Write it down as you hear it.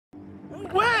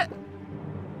Where?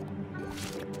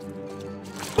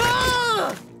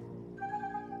 Ah!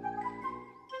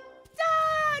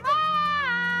 Dad!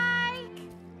 Mike!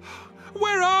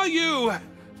 Where are you?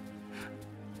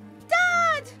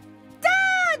 Dad!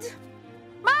 Dad!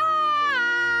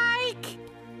 Mike!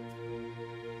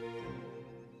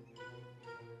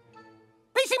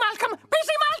 PC Malcolm! PC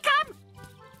Malcolm!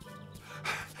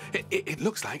 It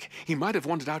looks like he might have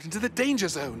wandered out into the danger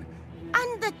zone.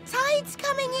 And the tide's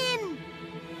coming in.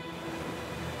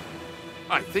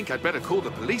 I think I'd better call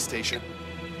the police station.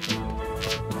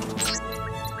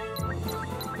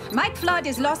 Mike Flood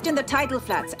is lost in the tidal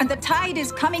flats, and the tide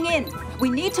is coming in. We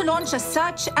need to launch a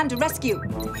search and rescue.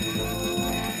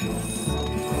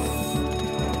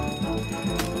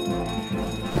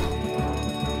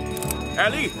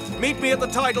 Ellie, meet me at the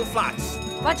tidal flats.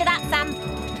 Roger that, Sam.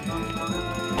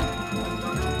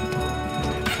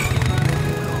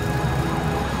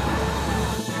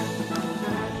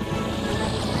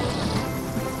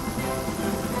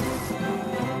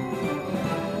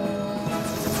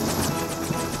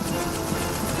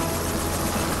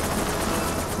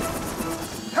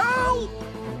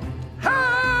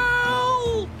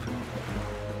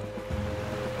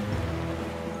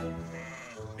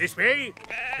 This way.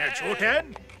 Now it's your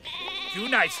turn. Do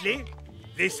nicely.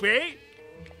 This way.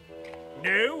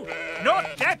 No,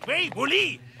 not that way,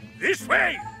 Wooly. This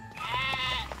way.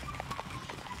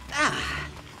 Ah,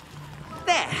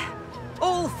 there.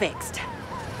 All fixed.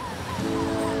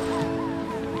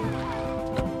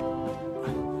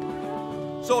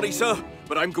 Sorry, sir,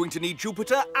 but I'm going to need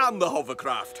Jupiter and the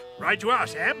hovercraft. Right you are,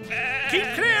 Sam.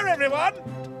 Keep clear, everyone.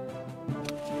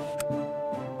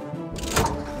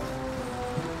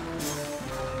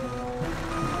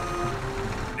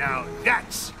 Now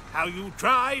that's how you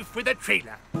drive with a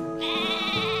trailer.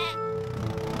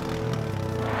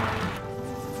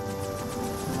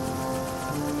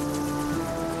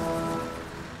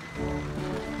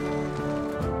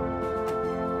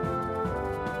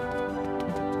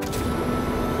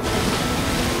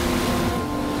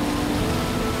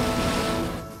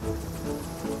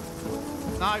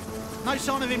 No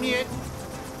sign of him yet.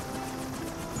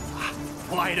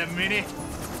 Wait a minute.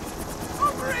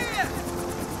 Over here!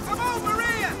 Come over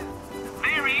here!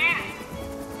 There he is.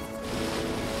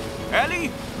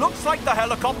 Ellie, looks like the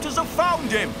helicopters have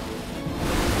found him.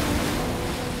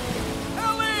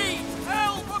 Ellie!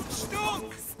 Help! I'm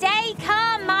stuck! Stay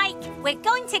calm, Mike. We're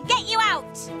going to get you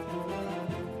out.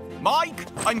 Mike,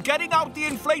 I'm getting out the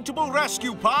inflatable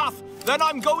rescue path. Then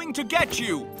I'm going to get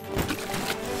you.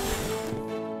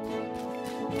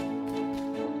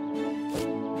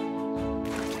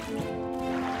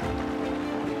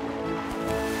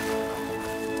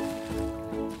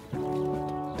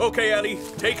 Okay, Ellie,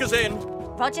 take us in.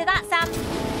 Roger that, Sam.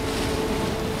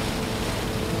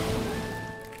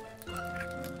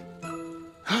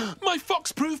 My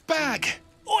fox-proof bag!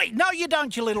 Oi, no you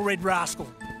don't, you little red rascal.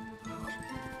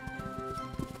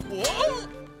 Whoa!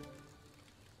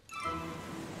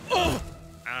 Oh!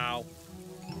 Ow.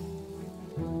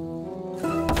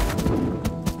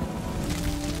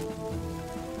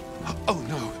 Oh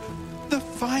no! The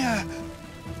fire!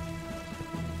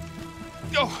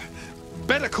 Oh!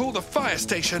 Better call the fire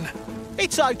station.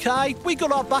 It's okay. We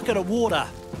got our bucket of water.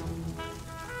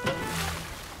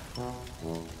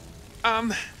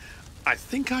 I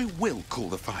think I will call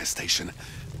the fire station.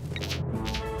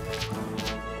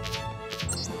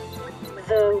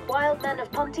 The wild men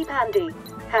of Pontypandy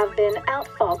have been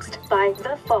outfoxed by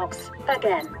the fox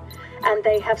again, and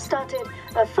they have started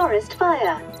a forest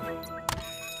fire.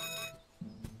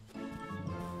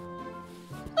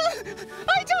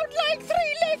 I don't like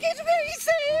three-legged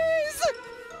races!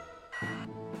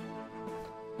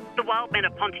 The wild men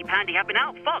of Pontypandy have been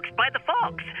outfoxed by the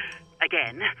fox.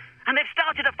 Again. And they've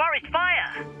started a forest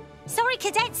fire. Sorry,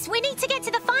 cadets. We need to get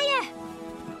to the fire.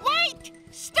 Wait!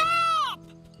 Stop!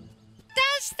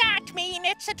 Does that mean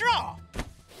it's a draw?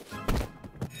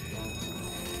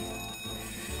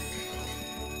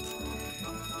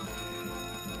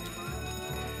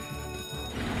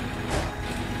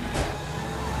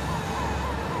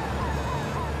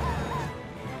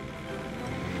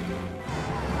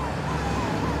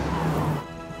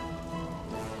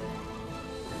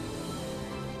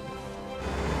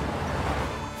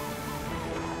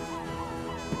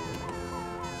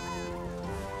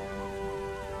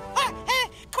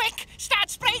 Quick! Start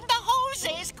spraying the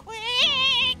hoses!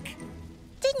 Quick!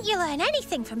 Didn't you learn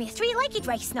anything from your three-legged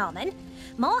race, Norman?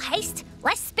 More haste,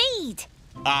 less speed.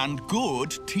 And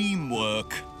good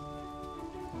teamwork.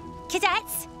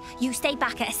 Cadets, you stay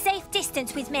back at a safe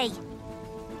distance with me.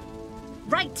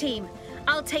 Right, team.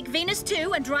 I'll take Venus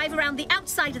 2 and drive around the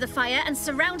outside of the fire and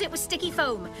surround it with sticky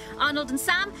foam. Arnold and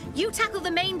Sam, you tackle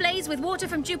the main blaze with water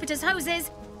from Jupiter's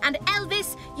hoses. And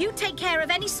Elvis, you take care of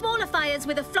any smaller fires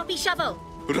with a floppy shovel.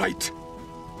 Right.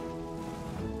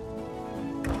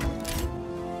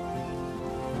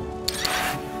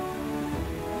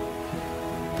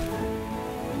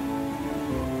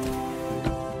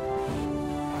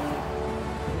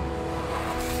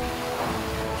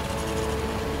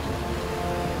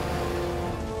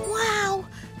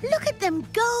 Look at them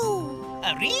go!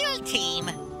 A real team.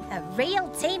 A real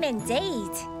team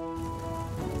indeed.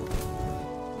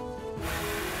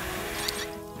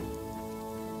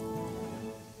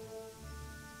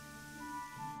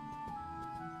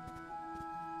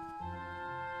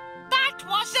 That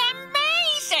was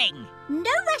amazing!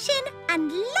 No rushing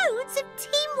and loads of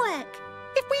teamwork.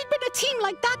 If we'd been a team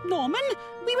like that, Norman,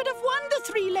 we would have won the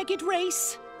three-legged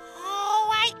race. Oh,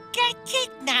 I get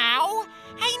it now.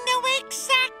 I know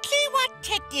exactly what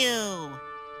to do.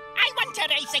 I want to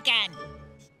race again.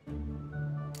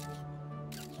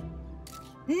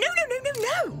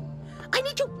 No. I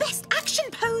need your best action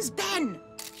pose, Ben.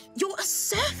 You're a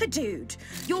surfer dude.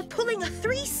 You're pulling a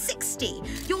 360.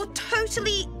 You're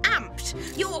totally amped.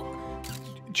 You're...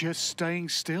 Just staying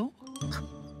still?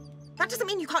 That doesn't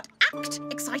mean you can't act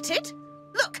excited.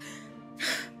 Look,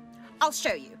 I'll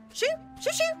show you. Shoo.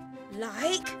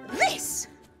 Like this.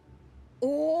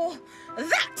 Or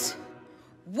that.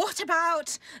 What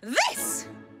about this?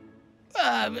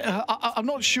 I'm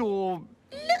not sure.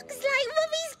 Looks like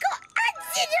Mummy's got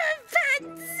ants in her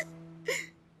pants.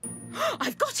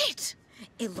 I've got it.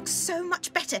 It looks so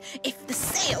much better if the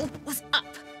sail was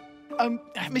up.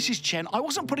 Mrs. Chen, I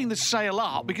wasn't putting the sail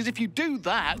up because if you do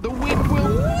that, the wind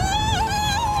will...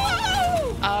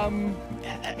 Whoa!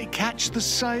 Catch the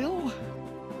sail?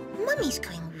 Mummy's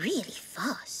going really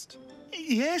fast.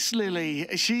 Yes, Lily,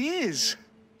 she is.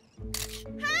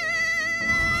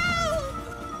 Help!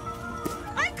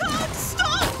 I can't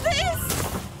stop this!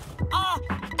 Oh,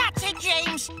 that's it,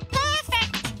 James.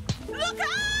 Perfect! Look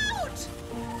out!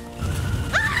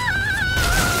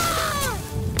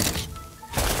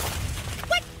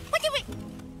 What do we...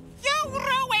 You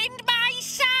ruined my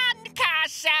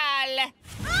sandcastle!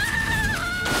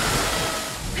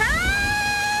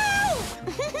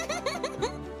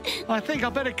 I think I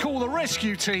better call the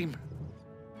rescue team.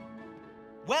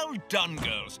 Well done,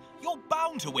 girls. You're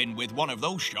bound to win with one of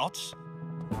those shots.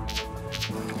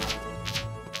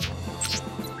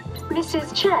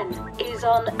 Mrs. Chen is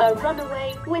on a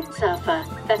runaway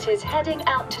windsurfer that is heading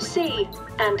out to sea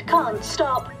and can't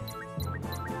stop.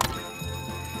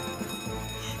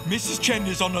 Mrs. Chen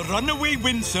is on a runaway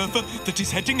windsurfer that is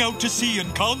heading out to sea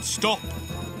and can't stop.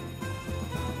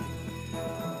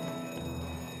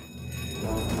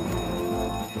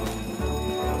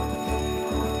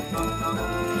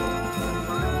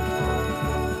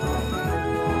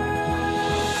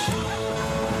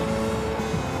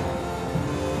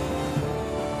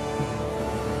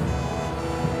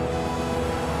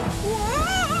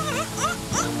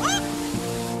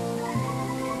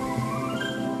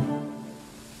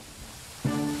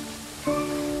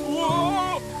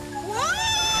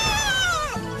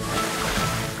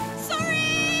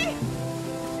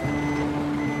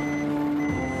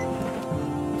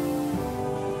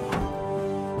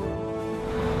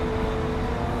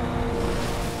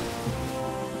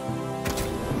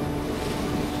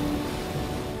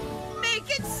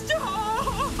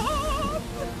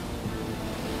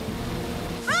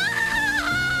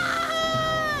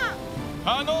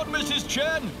 Hang on, Mrs.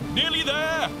 Chen. Nearly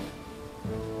there.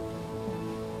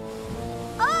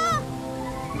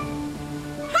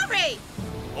 Hurry!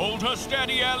 Hold her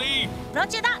steady, Ellie.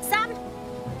 Roger that, Sam.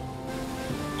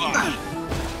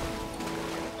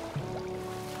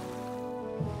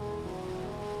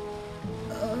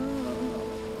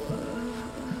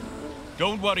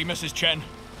 Don't worry, Mrs. Chen.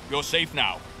 You're safe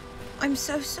now. I'm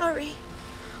so sorry.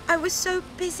 I was so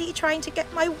busy trying to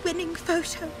get my winning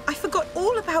photo. I forgot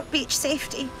all about beach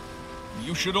safety.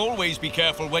 You should always be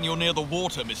careful when you're near the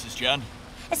water, Mrs. Chen.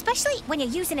 Especially when you're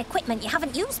using equipment you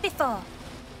haven't used before.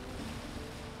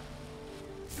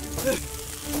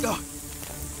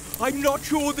 I'm not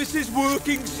sure this is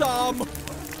working, Sam.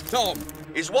 Tom,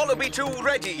 is Wallaby Tool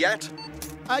ready yet?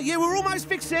 Yeah, we're almost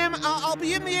fixed, Sam. I'll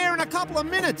be in the air in a couple of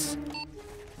minutes.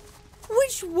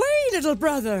 Which way, little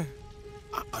brother?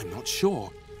 I'm not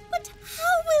sure. But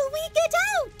how will we get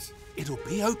out? It'll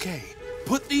be okay.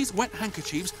 Put these wet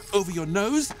handkerchiefs over your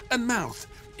nose and mouth.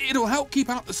 It'll help keep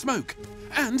out the smoke.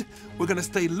 And we're going to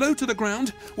stay low to the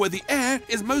ground where the air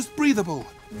is most breathable.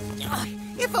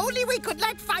 If only we could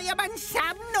let Fireman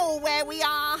Sam know where we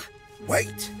are.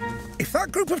 Wait! If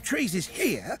that group of trees is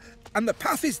here and the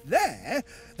path is there,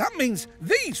 that means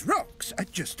these rocks are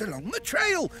just along the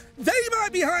trail. They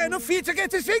might be high enough for you to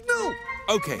get a signal.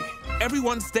 Okay,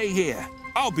 everyone stay here.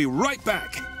 I'll be right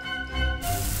back.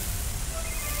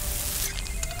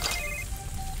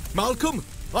 Malcolm,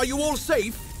 are you all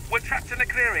safe? We're trapped in a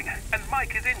clearing, and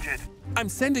Mike is injured. I'm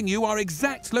sending you our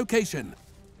exact location.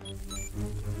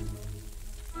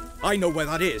 I know where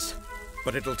that is,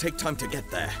 but it'll take time to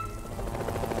get there.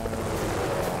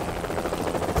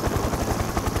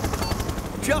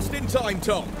 Just in time,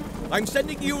 Tom. I'm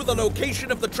sending you the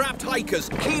location of the trapped hikers.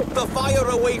 Keep the fire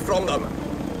away from them.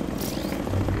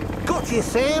 Got you,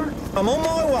 Sam. I'm on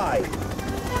my way.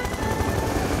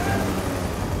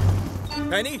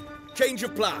 Penny, change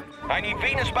of plan. I need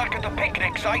Venus back at the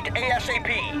picnic site ASAP.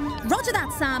 Roger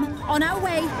that, Sam. On our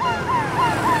way.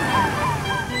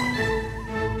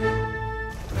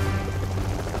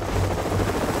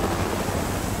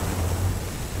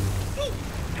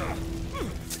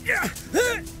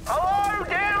 Hello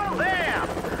down there!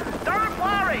 Don't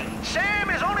worry, Sam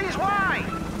is on his way!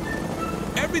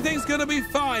 Everything's gonna be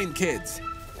fine, kids.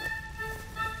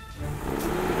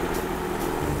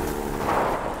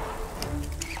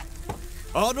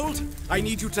 Arnold, I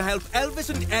need you to help Elvis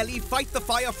and Ellie fight the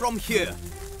fire from here.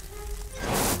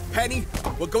 Penny,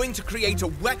 we're going to create a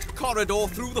wet corridor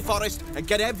through the forest and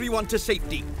get everyone to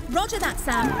safety. Roger that,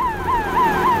 Sam.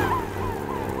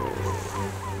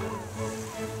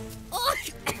 Oh,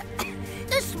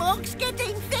 the smoke's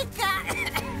getting thicker.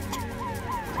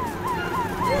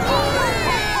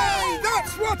 Hey,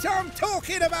 that's what I'm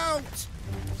talking about!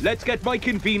 Let's get Mike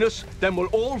and Venus, then we'll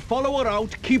all follow her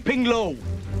out, keeping low.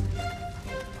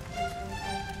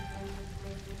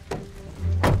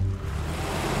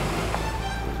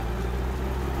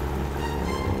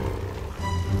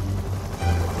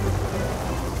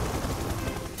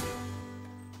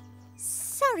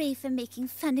 Sorry for making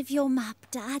fun of your map,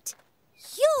 Dad.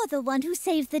 You're the one who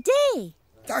saved the day.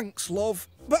 Thanks, love.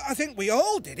 But I think we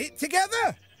all did it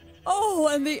together. Oh,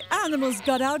 and the animals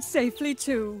got out safely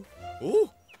too.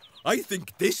 Oh, I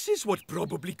think this is what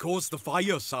probably caused the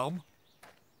fire, Sam.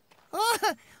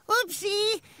 Oh,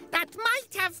 oopsie. That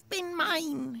might have been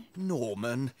mine.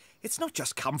 Norman, it's not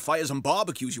just campfires and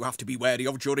barbecues you have to be wary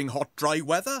of during hot, dry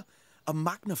weather. A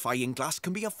magnifying glass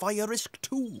can be a fire risk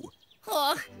too.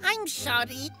 Oh, I'm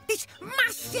sorry. This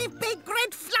massive, big,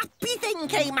 red, flappy thing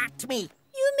came at me.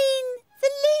 You mean the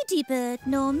ladybird,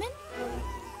 Norman?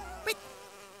 But...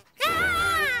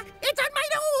 Ah! It's on my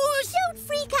nose! Don't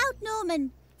freak out,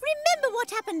 Norman. Remember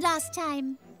what happened last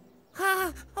time.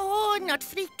 Oh, not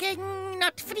freaking,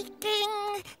 not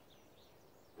freaking.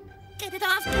 Get it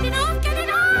off, get it off, get it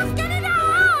off, get it off!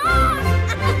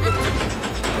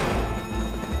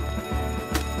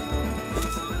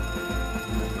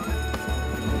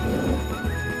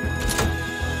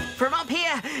 From up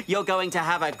here, you're going to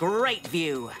have a great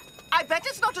view. I bet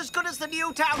it's not as good as the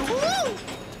new town. Woo!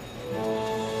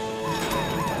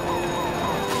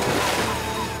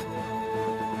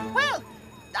 Well,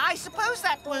 I suppose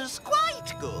that was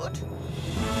quite good.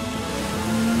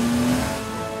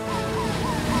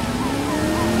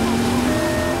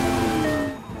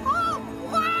 Oh,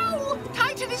 wow!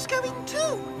 Titan is going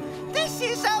too. This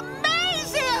is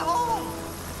amazing! Oh,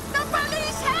 the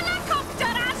police helicopter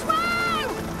as well!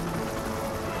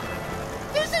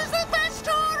 This is the best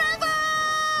tour ever!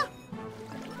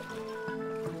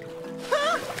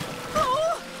 Huh?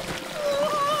 Oh!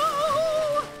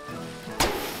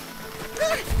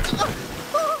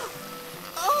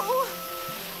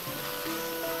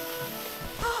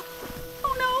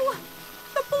 Oh no!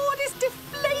 The board is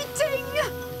deflating!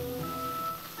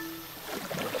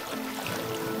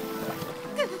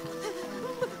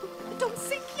 Don't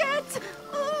sink yet!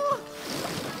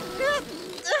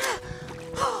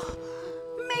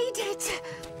 Made it!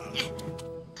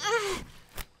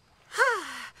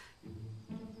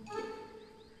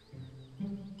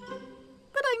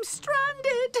 But I'm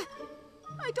stranded!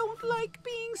 I don't like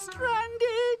being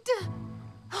stranded!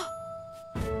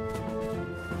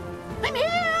 I'm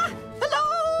here! Hello!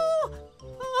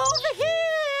 Over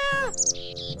here!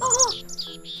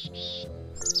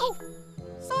 Oh,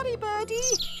 sorry,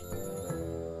 birdie.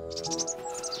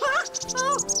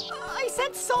 Oh, I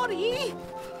said sorry.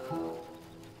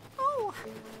 Oh,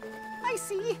 I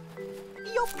see.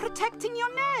 You're protecting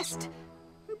your nest.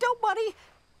 Don't worry,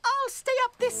 I'll stay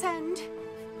up this end.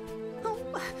 Oh,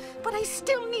 but I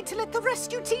still need to let the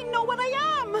rescue team know where I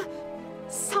am.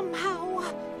 Somehow.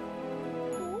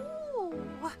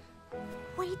 Oh,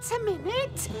 wait a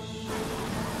minute.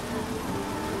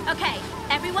 Okay,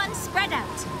 everyone spread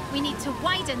out. We need to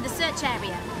widen the search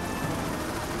area.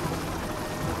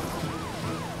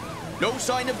 No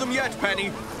sign of them yet,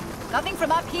 Penny. Nothing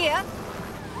from up here.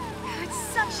 It's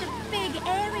such a big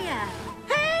area.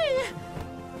 Hey!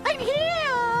 I'm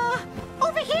here!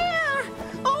 Over here!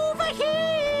 Over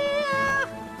here!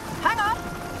 Hang on.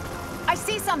 I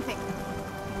see something.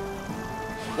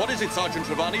 What is it, Sergeant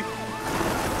Trevani?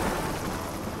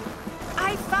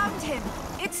 I found him.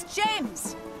 It's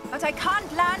James. But I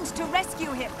can't land to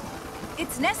rescue him.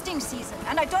 It's nesting season,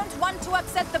 and I don't want to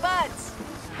upset the birds.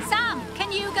 Sam,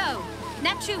 can you go?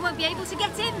 Neptune won't be able to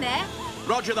get in there.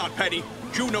 Roger that, Penny.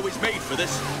 Juno is made for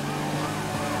this.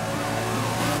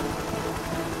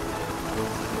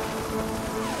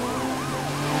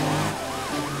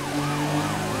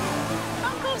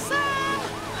 Uncle Sam!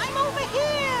 I'm over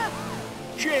here!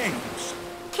 James!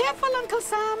 Careful, Uncle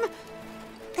Sam.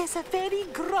 There's a very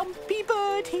grumpy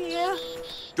bird here.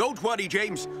 Don't worry,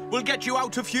 James. We'll get you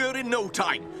out of here in no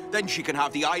time. Then she can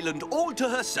have the island all to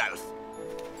herself.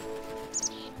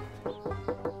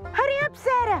 Hurry up,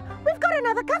 Sarah. We've got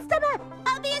another customer.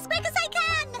 I'll be as quick as I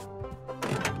can.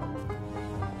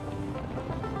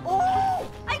 Oh!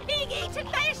 I'm being eaten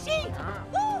by a sheep.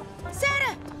 Oh!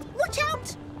 Sarah, watch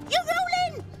out. You're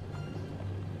rolling.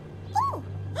 Oh!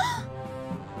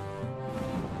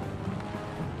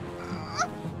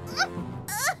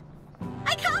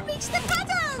 I can't reach the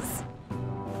pedals!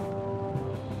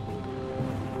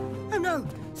 Oh no,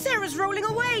 Sarah's rolling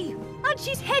away. And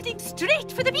she's heading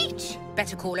straight for the beach.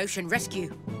 Better call Ocean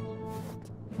Rescue.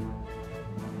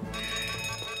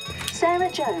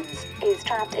 Sarah Jones is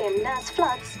trapped in Nurse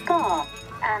Flood's car,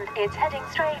 and it's heading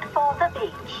straight for the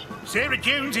beach. Sarah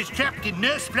Jones is trapped in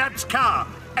Nurse Flood's car,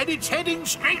 and it's heading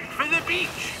straight for the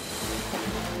beach.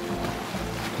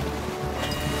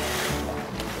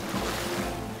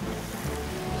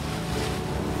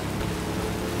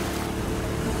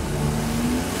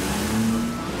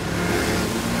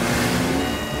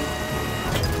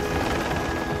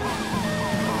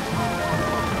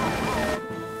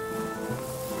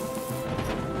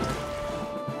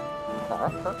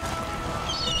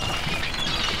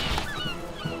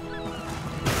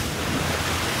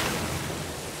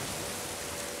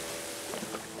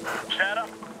 Sarah,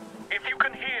 if you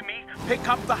can hear me, Pick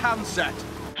up the handset.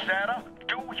 Sarah,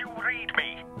 do you read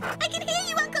me? I can hear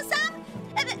you, Uncle Sam.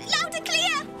 Loud and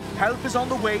clear. Help is on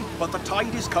the way, but the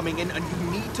tide is coming in and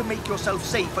you need to make yourself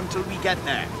safe until we get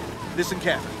there. Listen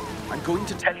carefully. I'm going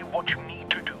to tell you what you need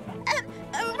to do.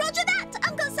 Roger that,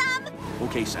 Uncle Sam.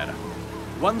 Okay, Sarah.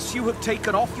 Once you have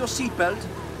taken off your seatbelt,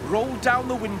 roll down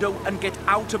the window and get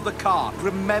out of the car.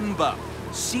 Remember,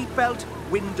 seatbelt,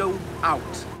 window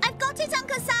out. I've got it,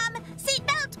 Uncle Sam.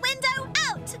 Seatbelt, window,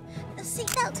 out.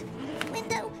 Seatbelt,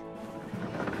 window,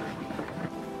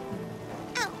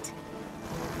 out.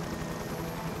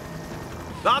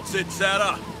 That's it,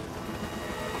 Sarah.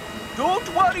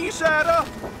 Don't worry, Sarah.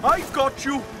 I've got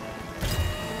you.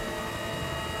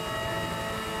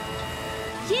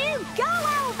 You go,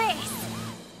 Elvis.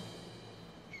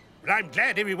 Well, I'm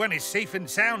glad everyone is safe and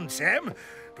sound, Sam,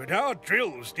 but our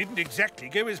drills didn't exactly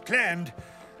go as planned.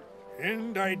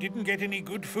 And I didn't get any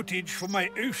good footage for my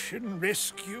ocean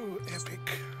rescue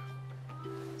epic.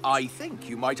 I think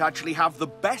you might actually have the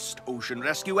best ocean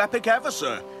rescue epic ever,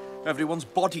 sir. Everyone's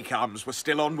body cams were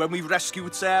still on when we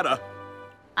rescued Sarah.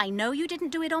 I know you didn't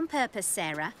do it on purpose,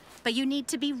 Sarah, but you need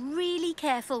to be really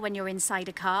careful when you're inside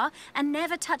a car and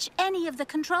never touch any of the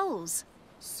controls.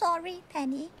 Sorry,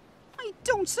 Penny. I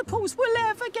don't suppose we'll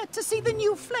ever get to see the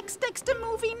new Flex Dexter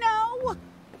movie now.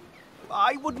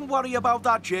 I wouldn't worry about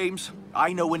that, James.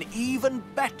 I know an even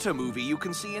better movie you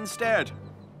can see instead.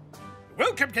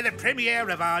 Welcome to the premiere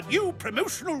of our new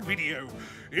promotional video.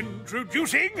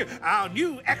 Introducing our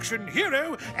new action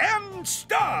hero and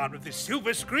star of the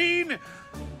silver screen,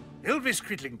 Elvis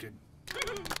Cridlington.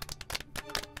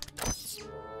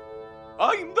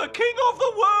 I'm the king of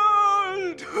the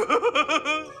world!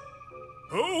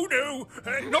 Oh, no,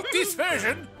 not this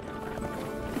version.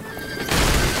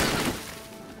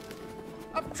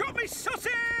 I've dropped my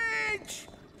sausage!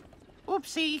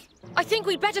 Oopsie. I think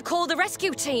we'd better call the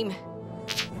rescue team.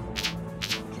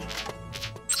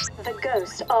 The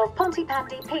ghost of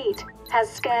Pontypandy Pete has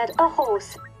scared a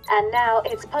horse, and now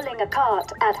it's pulling a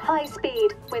cart at high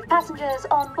speed with passengers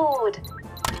on board.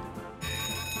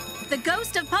 The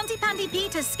ghost of Pontypandy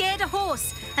Pete has scared a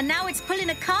horse, and now it's pulling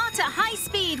a cart at high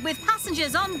speed with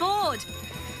passengers on board.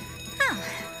 Oh,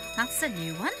 that's a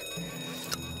new one.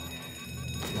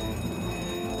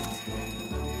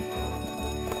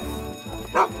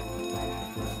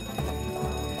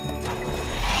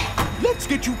 Let's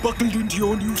get you buckled into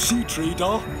your new sea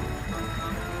trader.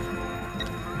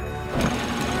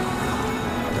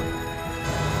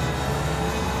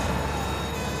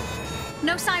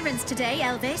 No sirens today,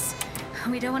 Elvis.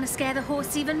 We don't want to scare the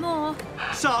horse even more.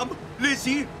 Sam,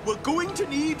 Lizzie, we're going to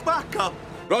need backup.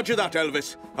 Roger that,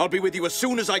 Elvis. I'll be with you as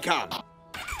soon as I can.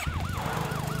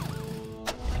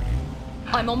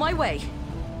 I'm on my way.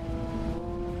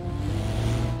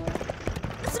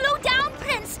 Slow down,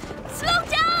 Prince! Slow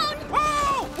down!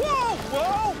 Whoa! Whoa!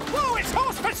 Whoa! Whoa! It's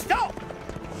horse for stop!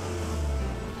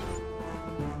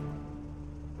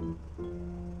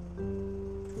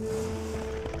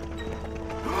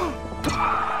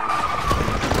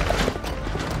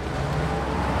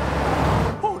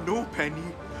 Oh no, Penny.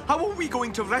 How are we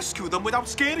going to rescue them without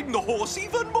scaring the horse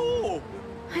even more?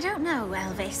 I don't know,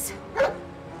 Elvis.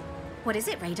 What is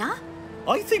it, Radar?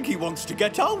 I think he wants to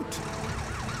get out.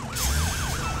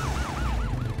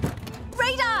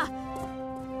 Radar!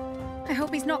 I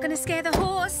hope he's not going to scare the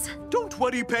horse. Don't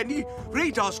worry, Penny.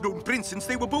 Radar's known Prince since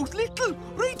they were both little.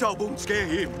 Radar won't scare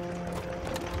him.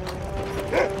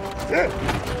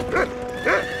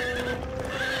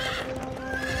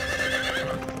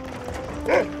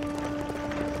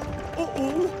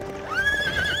 Uh-oh.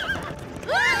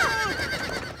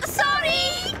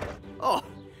 Sorry! Oh,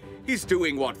 he's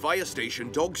doing what fire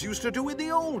station dogs used to do in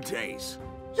the old days.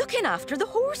 Looking after the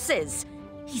horses.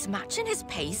 He's matching his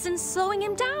pace and slowing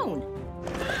him down.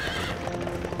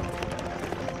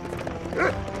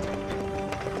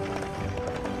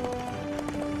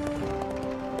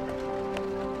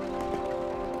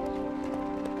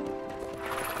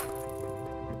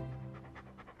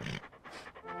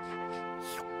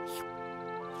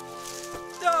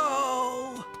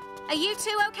 Oh! Are you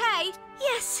two okay?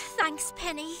 Yes, thanks,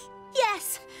 Penny.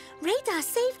 Yes, Radar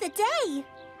saved the day.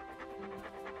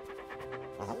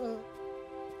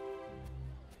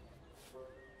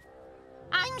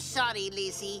 I'm sorry,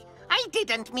 Lizzie. I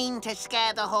didn't mean to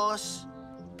scare the horse.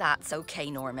 That's okay,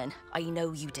 Norman. I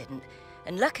know you didn't.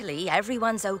 And luckily,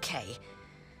 everyone's okay.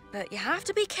 But you have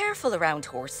to be careful around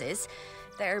horses.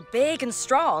 They're big and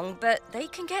strong, but they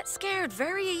can get scared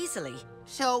very easily.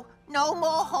 So, no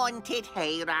more haunted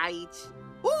hayrides.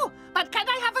 Ooh, but can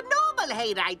I have a normal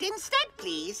hayride instead,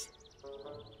 please?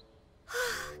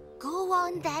 Go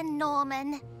on then,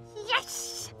 Norman.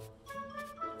 Yes!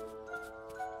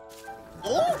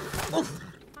 Oh! Oof.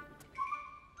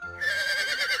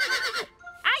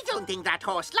 I don't think that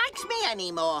horse likes me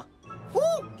anymore.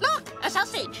 Ooh, look, a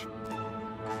sausage.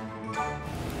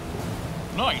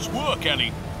 Nice work,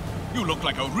 Ellie. You look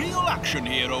like a real action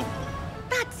hero.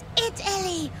 That's it,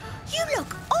 Ellie. You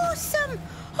look awesome.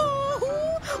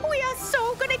 Oh, we are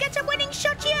so gonna get a winning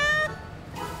shot here.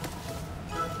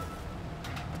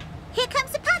 Here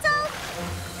comes the puzzle.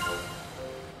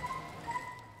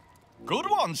 Good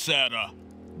one, Sarah.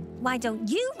 Why don't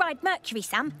you ride Mercury,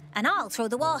 Sam, and I'll throw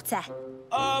the water?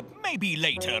 Maybe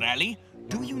later, Ellie.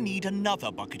 Do you need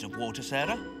another bucket of water,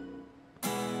 Sarah?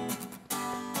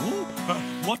 Ooh,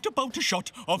 what about a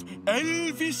shot of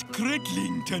Elvis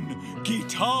Cridlington,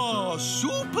 guitar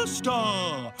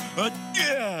superstar?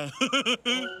 Yeah.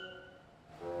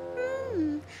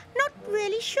 Not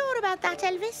really sure about that,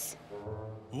 Elvis.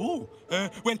 Oh,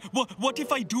 well, what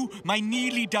if I do my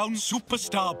nearly down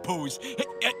superstar pose?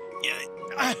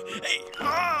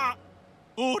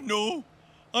 Oh, no,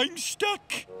 I'm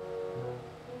stuck.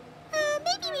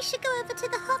 Maybe we should go over to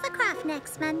the hovercraft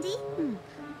next, Mandy.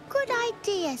 Good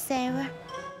idea, Sarah.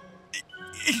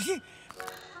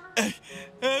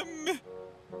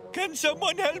 Can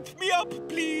someone help me up,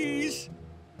 please?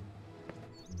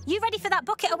 You ready for that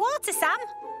bucket of water, Sam?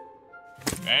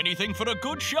 Anything for a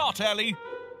good shot, Ellie.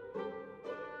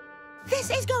 This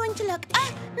is going to look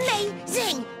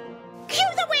amazing.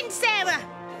 Cue the wind, Sarah.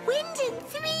 Wind in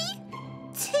 3,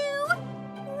 2,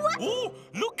 1. Oh,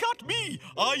 look at me.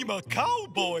 I'm a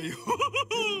cowboy.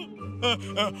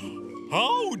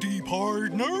 Howdy,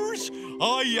 partners.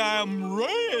 I am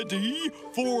ready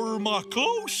for my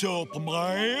close-up,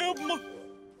 ma'am.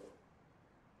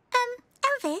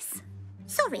 Elvis,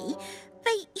 sorry,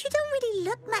 but you don't really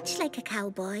look much like a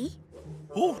cowboy.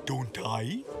 Oh, don't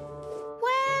I?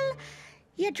 Well,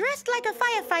 you're dressed like a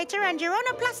firefighter and you're on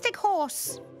a plastic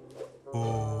horse.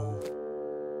 Oh.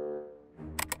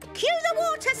 Cue the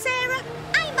water, Sarah.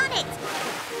 I'm on it.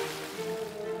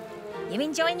 You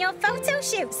enjoying your photo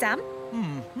shoot, Sam?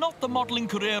 Not the modelling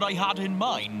career I had in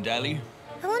mind, Ellie.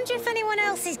 I wonder if anyone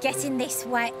else is getting this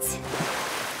wet.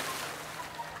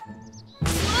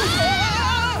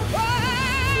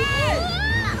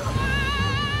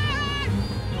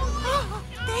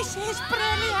 This is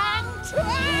brilliant!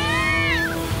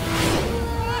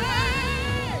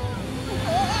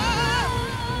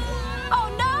 Oh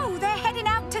no, they're heading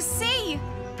out to sea.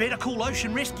 Better call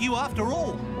Ocean Rescue after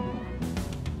all.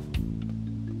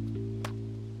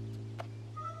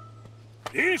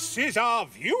 This is our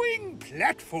viewing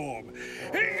platform.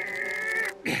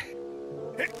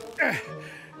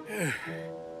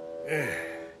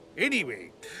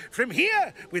 Anyway, from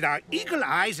here, with our eagle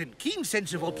eyes and keen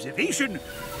sense of observation,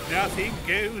 nothing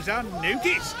goes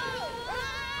unnoticed.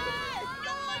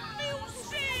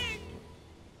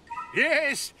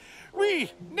 Yes,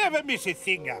 we never miss a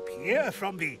thing up here,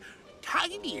 from the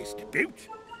tiniest boat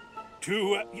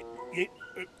to...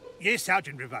 yes,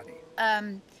 Sergeant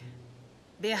Ravani.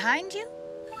 Behind you?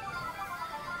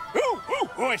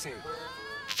 Oh, I see.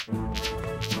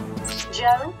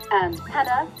 Joe and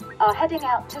Hannah are heading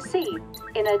out to sea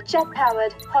in a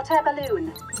jet-powered hot air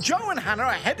balloon. Joe and Hannah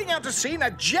are heading out to sea in a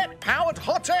jet-powered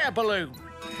hot air balloon.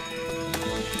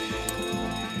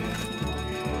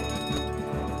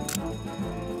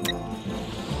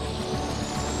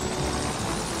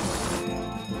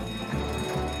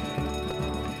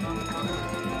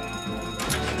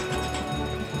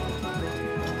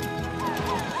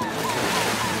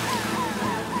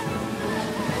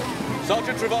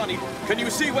 Sergeant Trevani, can you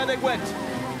see where they went?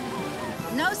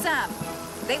 No, Sam.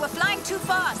 They were flying too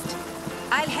fast.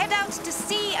 I'll head out to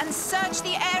sea and search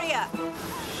the area.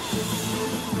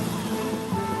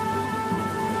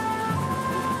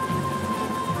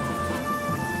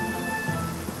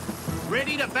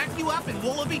 Ready to back you up in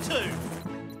Wallaby 2.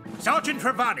 Sergeant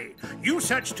Trevani, you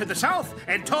search to the south,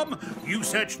 and Tom, you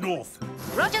search north.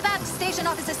 Roger that, Station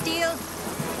Officer Steele.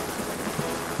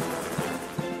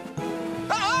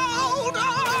 Hold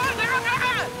on!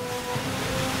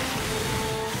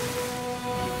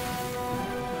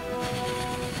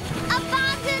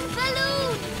 Abandoned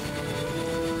balloon!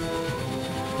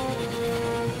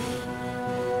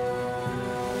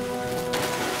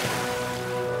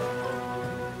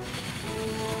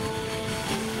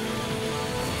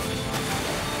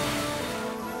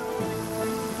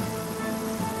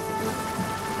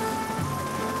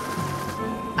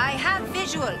 I have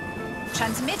visual.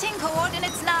 Transmitting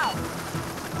coordinates now.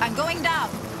 I'm going down.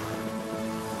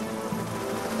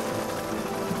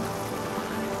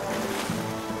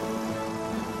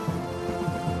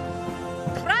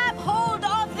 Grab hold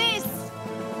of this!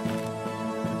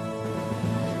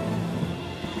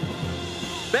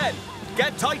 Ben,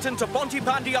 get Titan to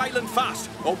Pontypandy Island fast,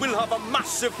 or we'll have a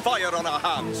massive fire on our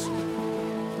hands.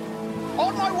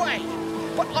 On my way!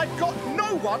 But I've got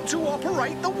no one to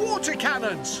operate the water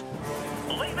cannons.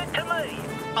 Leave it to me.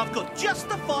 I've got just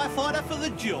the firefighter for the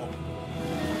job.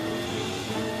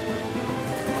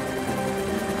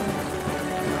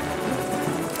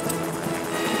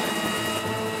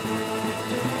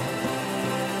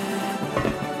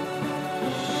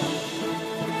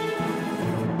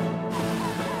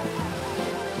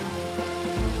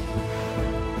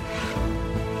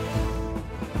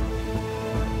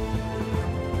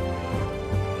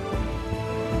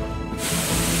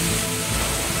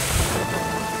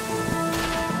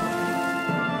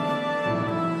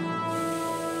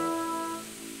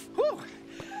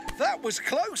 That was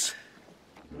close.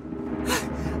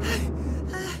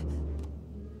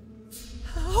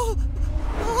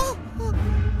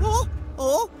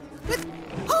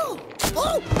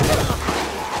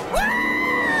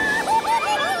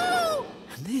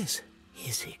 And this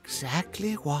is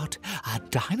exactly what a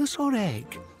dinosaur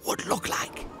egg would look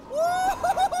like.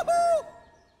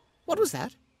 What was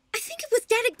that? I think it was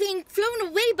Derek being flown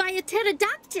away by a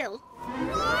pterodactyl.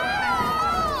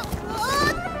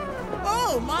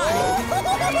 Oh, my!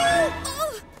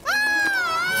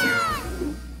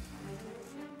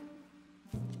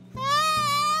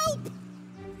 Help!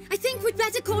 I think we'd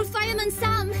better call Fireman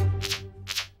Sam.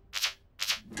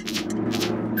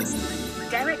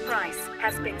 Derek Price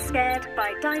has been scared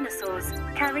by dinosaurs,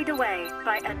 carried away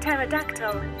by a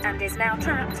pterodactyl, and is now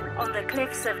trapped on the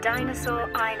cliffs of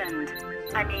Dinosaur Island.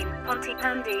 I mean,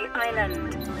 Pontypandy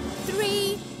Island.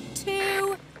 3,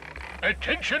 2...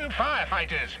 Attention,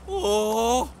 firefighters.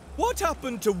 Oh, what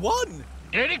happened to one?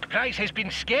 Derek Price has been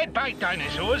scared by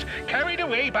dinosaurs, carried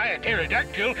away by a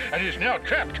pterodactyl, and is now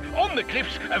trapped on the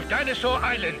cliffs of Dinosaur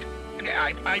Island.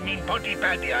 I mean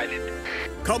Pontypandy Island.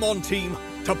 Come on, team,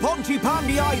 to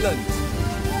Pontypandy Island.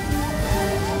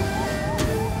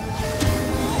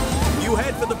 You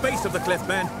head for the base of the cliff,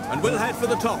 Ben, and we'll head for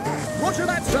the top. Roger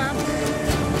that, Sam.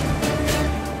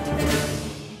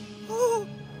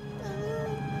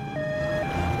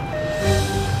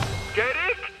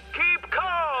 Derek, keep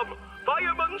calm.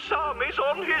 Fireman Sam is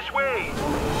on his way.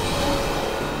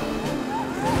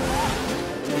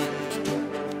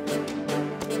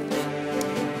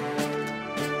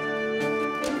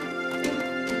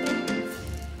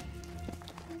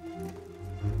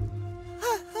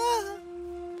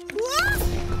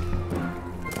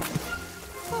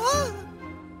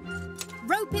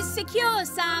 is secure,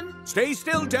 Sam. Stay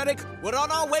still, Derek. We're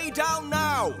on our way down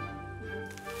now.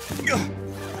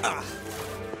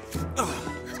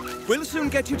 We'll soon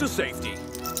get you to safety.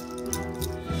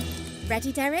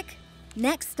 Ready, Derek?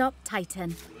 Next stop,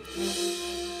 Titan.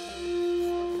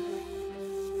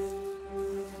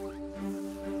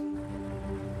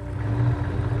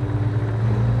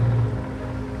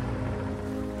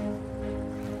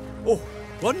 Oh,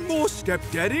 one more step,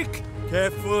 Derek.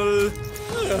 Careful.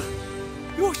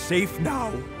 You're safe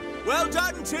now. Well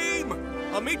done, team.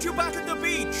 I'll meet you back at the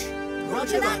beach.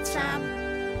 Roger that, Sam.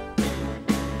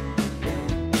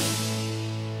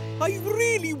 I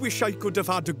really wish I could have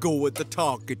had a go at the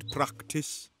target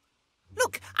practice.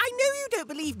 Look, I know you don't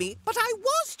believe me, but I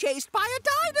was chased by a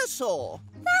dinosaur.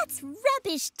 That's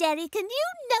rubbish, Derek, and you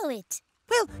know it.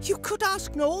 Well, you could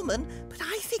ask Norman, but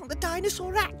I think the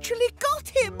dinosaur actually got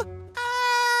him. Well,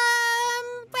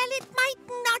 it might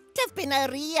not have been a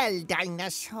real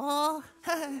dinosaur.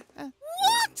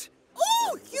 What?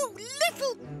 Oh, you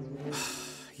little...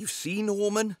 You see,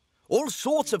 Norman? All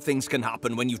sorts of things can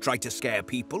happen when you try to scare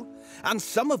people, and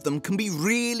some of them can be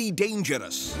really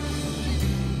dangerous.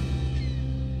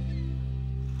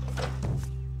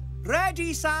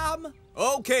 Ready, Sam?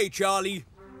 Okay, Charlie.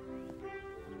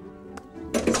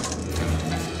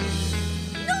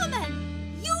 Norman,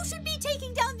 you should be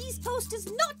taking down these posters,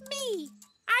 not me.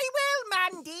 I will,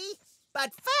 Mandy.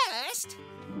 But first...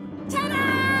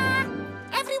 Ta-da!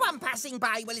 Everyone passing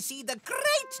by will see the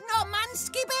great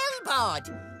Normanski billboard.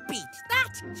 Beat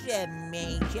that,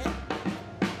 Jamaica.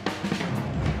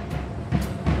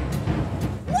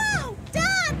 Wow,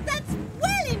 Dad, that's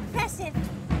well impressive.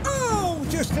 Oh,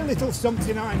 just a little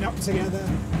something I knocked together.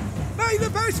 May the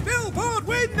best billboard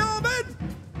win, Norman!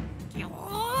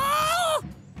 Oh!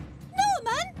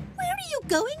 Norman, where are you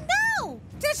going now?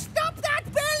 To stop that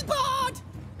billboard!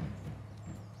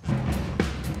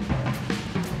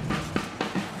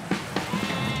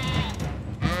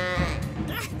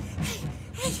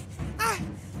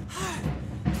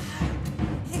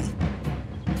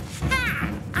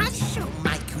 I'll show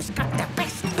Mike who's got the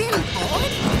best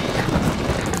billboard.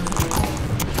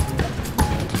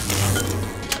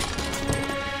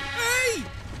 Hey!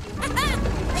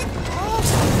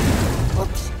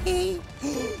 Oopsie.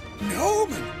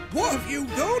 Norman, what have you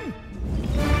done?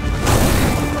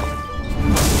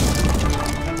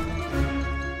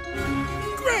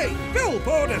 Great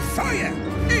billboard of fire!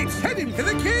 It's heading for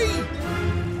the key!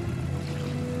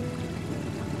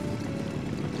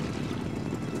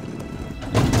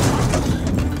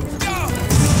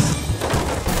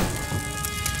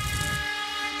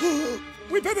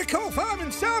 We better call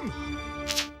Fireman Sam!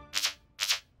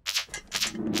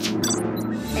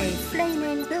 A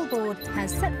flaming billboard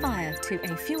has set fire to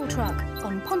a fuel truck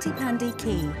on Pontypandy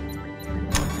Quay.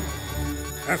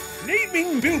 A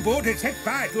flaming billboard has set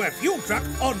fire to a fuel truck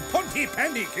on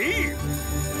Pontypandy Quay.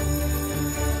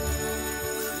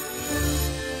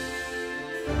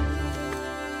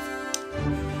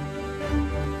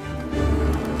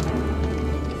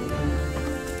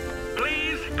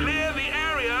 Please clear the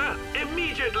area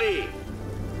immediately.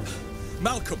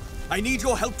 Malcolm, I need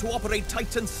your help to operate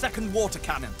Titan's second water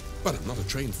cannon. But I'm not a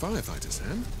trained firefighter,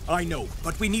 Sam. I know,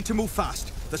 but we need to move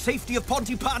fast. The safety of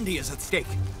Pontypandy is at stake.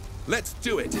 Let's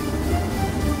do it.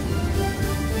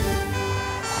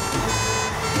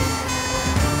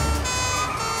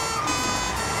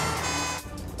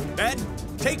 Ben,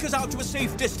 take us out to a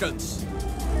safe distance.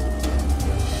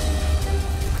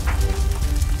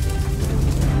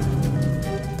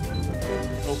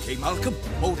 Okay, Malcolm,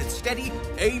 hold it steady,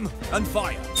 aim, and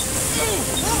fire.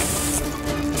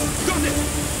 Got it!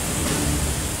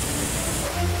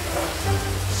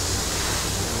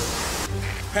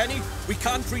 Penny, we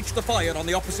can't reach the fire on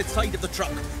the opposite side of the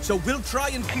truck, so we'll try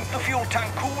and keep the fuel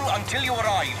tank cool until you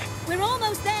arrive. We're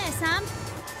almost there, Sam.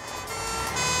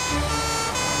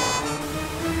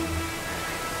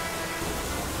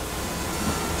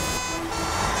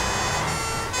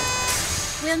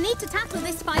 We'll need to tackle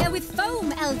this fire with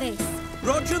foam, Elvis.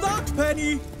 Roger that,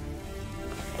 Penny.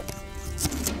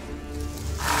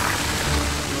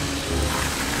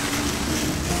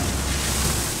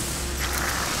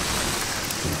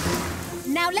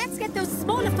 Now let's get those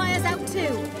smaller fires out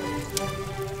too.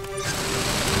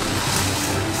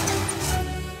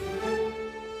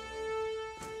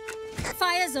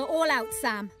 Fires are all out,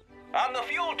 Sam. And the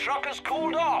fuel truck has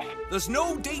cooled off. There's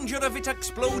no danger of it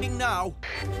exploding now.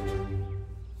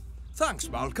 Thanks,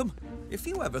 Malcolm. If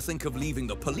you ever think of leaving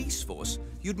the police force,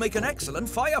 you'd make an excellent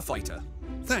firefighter.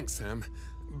 Thanks, Sam.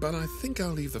 But I think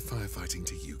I'll leave the firefighting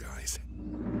to you guys.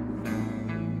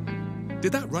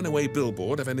 Did that runaway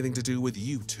billboard have anything to do with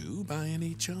you two, by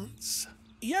any chance?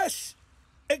 Yes,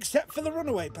 except for the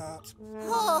runaway part.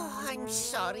 Oh, I'm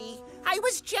sorry. I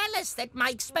was jealous that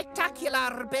Mike's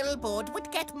spectacular billboard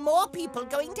would get more people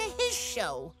going to his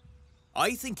show.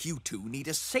 I think you two need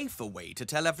a safer way to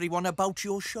tell everyone about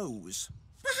your shows.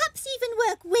 Perhaps even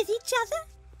work with each other?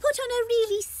 Put on a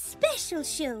really special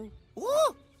show.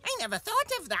 Oh, I never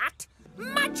thought of that.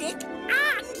 Magic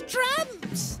and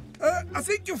drums. I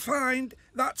think you'll find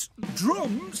that's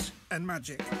drums and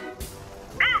magic.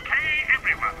 Okay,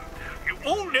 everyone. You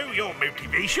all know your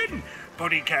motivation.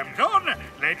 Body cams on.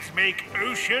 Let's make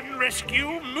ocean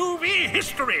rescue movie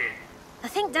history. I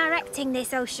think directing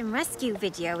this ocean rescue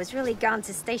video has really gone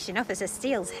to Station Officer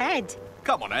Steele's head.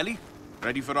 Come on, Ellie.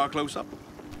 Ready for our close-up?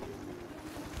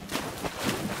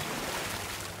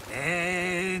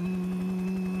 And...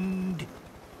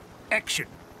 action.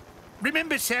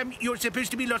 Remember, Sam, you're supposed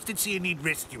to be lost at sea and need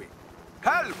rescuing.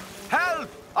 Help! Help!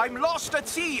 I'm lost at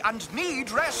sea and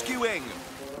need rescuing!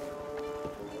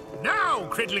 Now,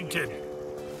 Cridlington!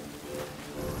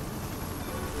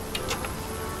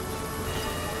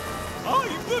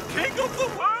 I'm the king of the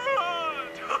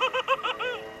world!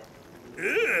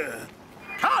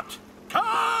 Cut!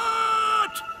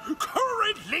 Cut!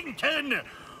 Cridlington!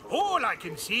 All I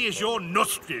can see is your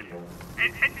nostril.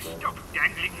 And stop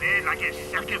dangling there like a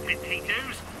sack of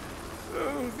potatoes.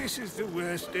 Oh, this is the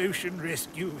worst ocean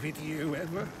rescue video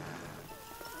ever.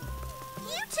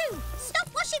 You two, stop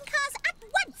washing cars at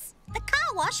once. The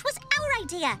car wash was our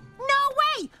idea. No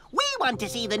way! We want to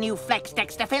see the new Flex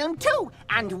Dexter film too,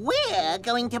 and we're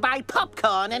going to buy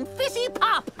popcorn and fizzy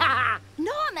pop.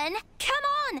 Norman, come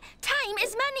on! Time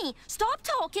is money. Stop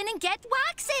talking and get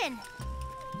waxing.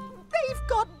 They've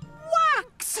got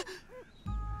wax!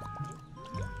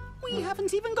 We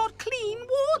haven't even got clean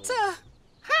water.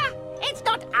 Ha! It's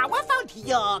not our fault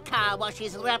your car wash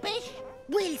is rubbish.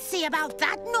 We'll see about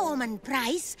that, Norman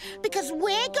Price, because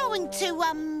we're going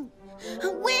to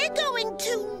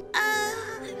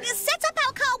set up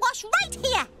our car wash right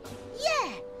here.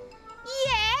 Yeah.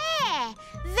 Yeah.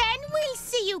 Then we'll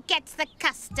see you get the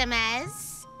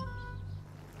customers.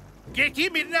 Get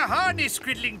him in the harness,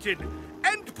 Cridlington,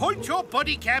 and point your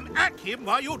body cam at him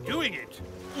while you're doing it.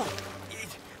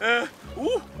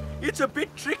 It's a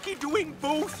bit tricky doing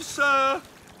both, sir.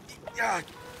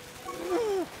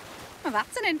 Well,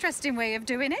 that's an interesting way of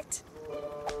doing it.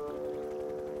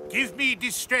 Give me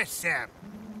distress, Sam.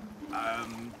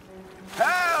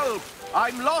 Help!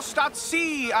 I'm lost at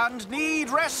sea and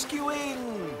need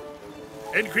rescuing.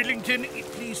 And Cridlington,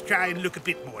 please try and look a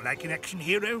bit more like an action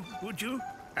hero, would you?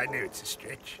 I know it's a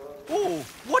stretch. Oh,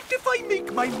 what if I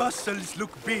make my muscles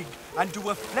look big and do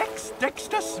a Flex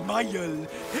Dexter smile?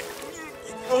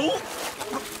 Oh!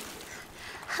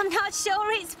 I'm not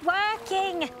sure it's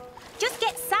working. Just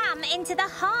get Sam into the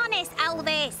harness,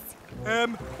 Elvis.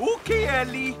 Okay,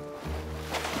 Ellie.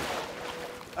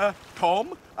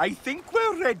 Tom, I think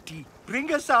we're ready.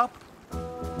 Bring us up.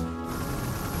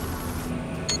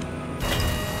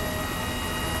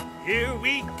 Here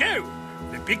we go.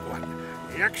 The big one.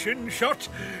 The action shot.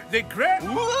 The grab.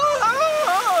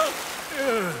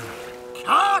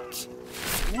 Cut!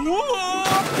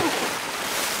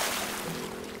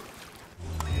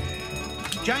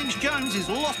 James Jones is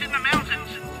lost In the mountains.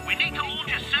 We need to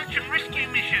launch a search and rescue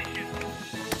mission.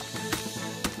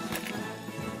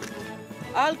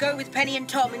 I'll go with Penny and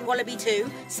Tom in Wallaby 2.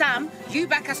 Sam, you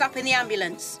back us up in the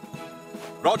ambulance.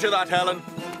 Roger that, Helen.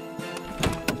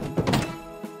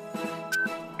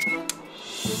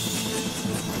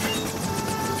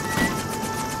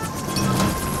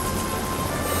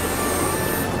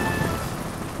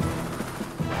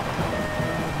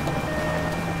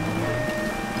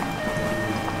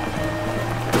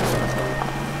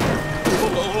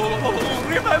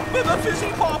 Remember the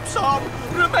fizzy pop, Sam!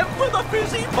 Remember the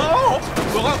fizzy pop!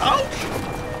 Ouch!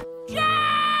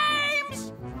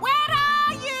 James! Where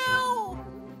are you?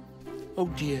 Oh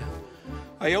dear.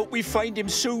 I hope we find him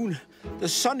soon. The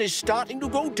sun is starting to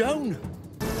go down.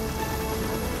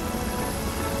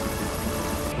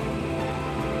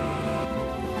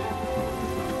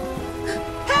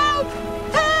 Help!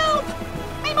 Help!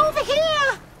 I'm over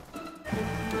here!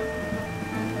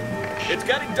 It's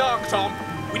getting dark, Tom.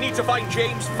 We need to find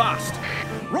James fast.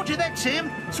 Roger that,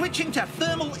 Sam. Switching to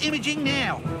thermal imaging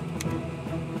now.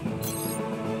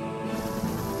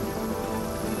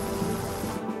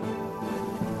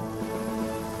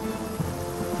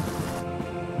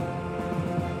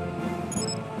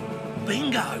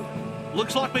 Bingo!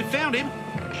 Looks like we've found him.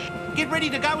 Get ready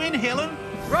to go in, Helen.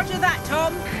 Roger that,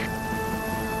 Tom.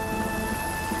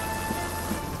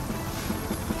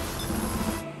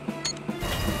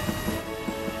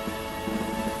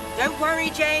 Don't worry,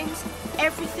 James.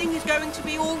 everything is going to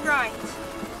be all right.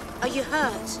 Are you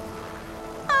hurt?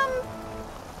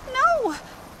 No.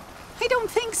 I don't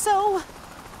think so.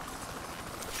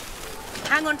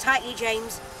 Hang on tightly,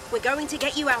 James. We're going to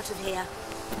get you out of here.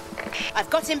 I've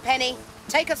got him, Penny.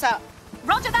 Take us up.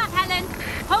 Roger that, Helen.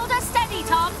 Hold us steady,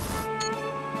 Tom.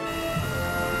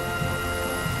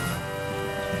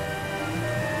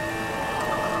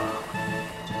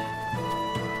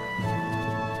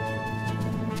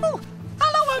 Oh,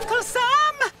 hello, Uncle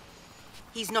Sam.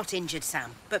 He's not injured,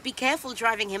 Sam, but be careful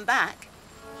driving him back.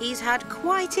 He's had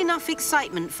quite enough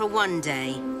excitement for one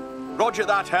day. Roger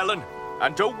that, Helen.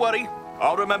 And don't worry,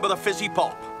 I'll remember the fizzy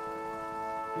pop.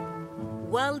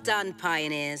 Well done,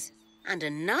 pioneers. And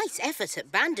a nice effort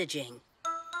at bandaging.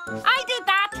 I did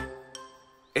that.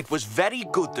 It was very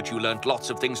good that you learnt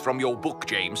lots of things from your book,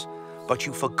 James, but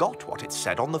you forgot what it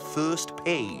said on the first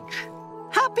page.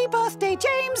 Happy birthday,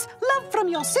 James. Love from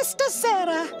your sister,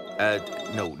 Sarah.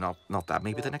 No, not that.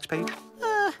 Maybe the next page?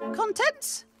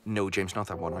 Contents? No, James, not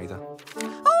that one either.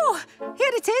 Oh,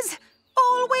 here it is.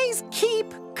 Always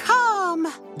keep calm.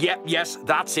 Yes,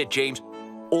 that's it, James.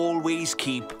 Always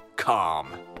keep calm.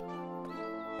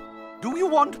 Do you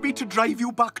want me to drive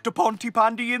you back to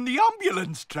Pontypandy in the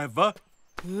ambulance, Trevor?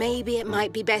 Maybe it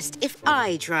might be best if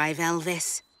I drive,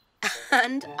 Elvis.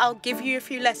 And I'll give you a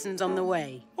few lessons on the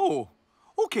way. Oh,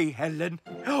 OK, Helen.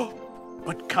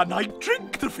 But can I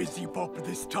drink the fizzy pop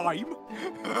this time?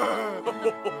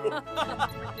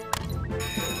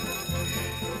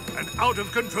 An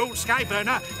out-of-control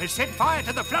skyburner has set fire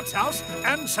to the Floods house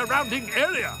and surrounding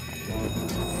area.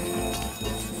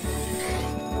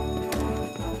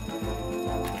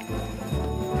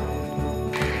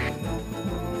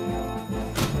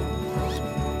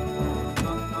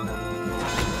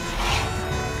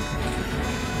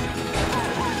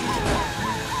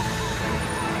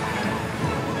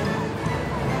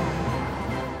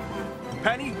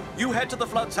 Penny, you head to the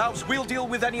Flood's house. We'll deal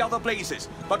with any other blazes,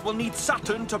 but we'll need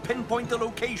Saturn to pinpoint the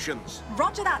locations.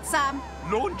 Roger that, Sam.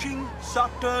 Launching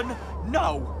Saturn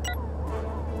now.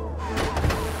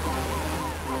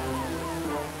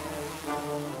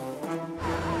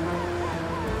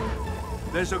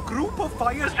 There's a group of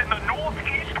fires in the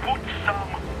northeast woods,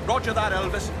 Sam. Roger that,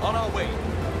 Elvis. On our way.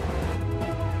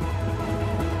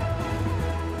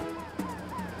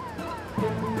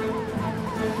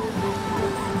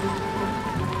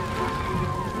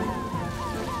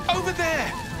 Over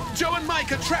there! Joe and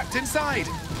Mike are trapped inside.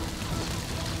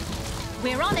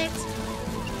 We're on it.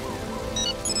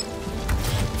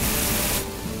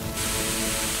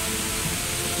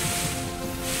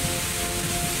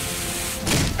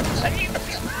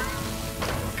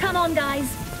 Come on, guys.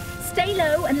 Stay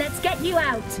low and let's get you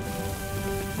out.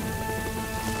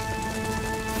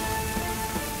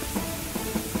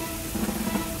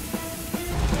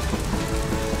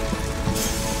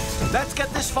 Let's get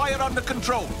this fire under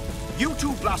control. You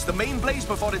two blast the main blaze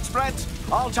before it spreads.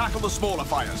 I'll tackle the smaller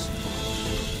fires.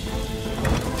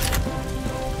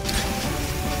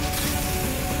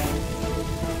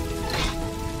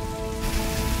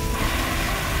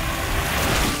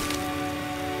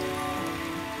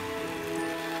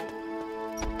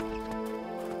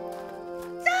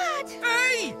 Dad!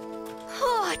 Hey!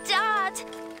 Oh, Dad!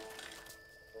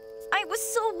 I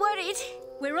was so worried.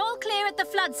 We're all clear at the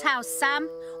Flood's house, Sam.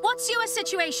 What's your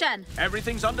situation?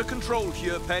 Everything's under control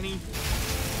here, Penny.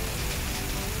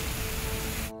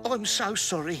 I'm so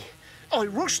sorry. I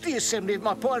rushed the assembly of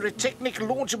my pyrotechnic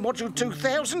launcher module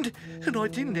 2000, and I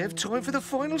didn't have time for the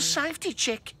final safety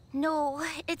check. No,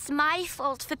 it's my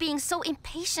fault for being so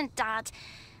impatient, Dad.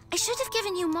 I should have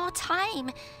given you more time.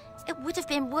 It would have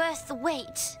been worth the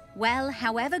wait. Well,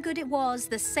 however good it was,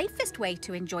 the safest way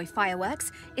to enjoy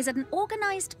fireworks is at an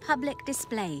organised public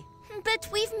display. But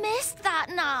we've missed that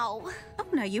now. Oh,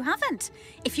 no, you haven't.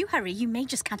 If you hurry, you may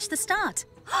just catch the start.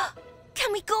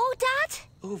 Can we go, Dad?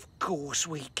 Of course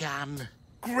we can.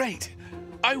 Great.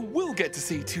 I will get to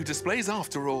see two displays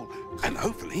after all. And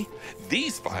hopefully,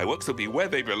 these fireworks will be where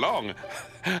they belong.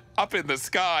 Up in the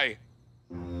sky.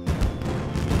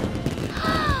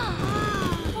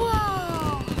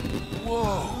 Whoa!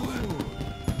 Whoa.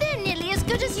 They're nearly as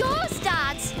good as yours,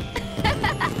 Dad.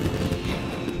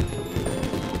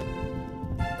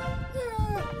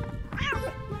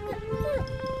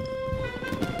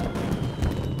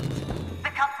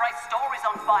 Price store is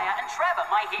on fire, and Trevor,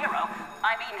 my hero,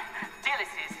 I mean,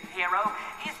 Dilys's hero,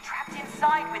 is trapped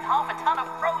inside with half a ton of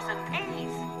frozen peas.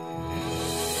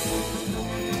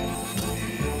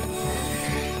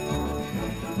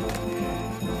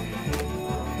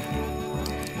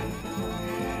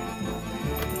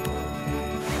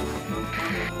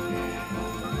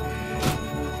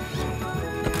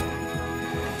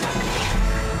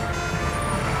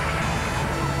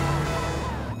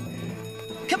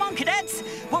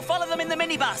 We'll follow them in the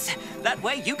minibus. That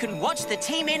way you can watch the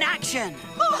team in action.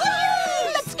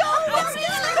 Oh, let's go! Let's go!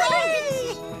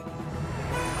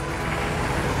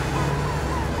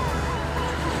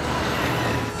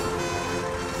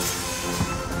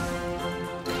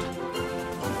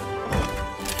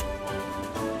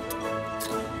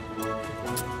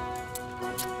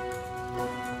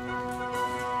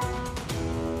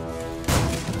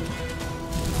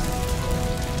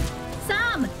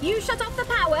 You shut off the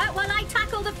power while I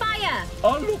tackle the fire.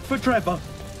 I'll look for Trevor.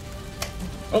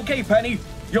 OK, Penny,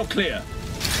 you're clear.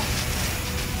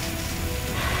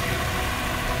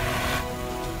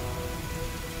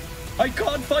 I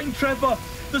can't find Trevor.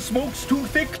 The smoke's too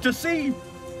thick to see.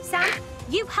 Sam,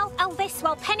 you help Elvis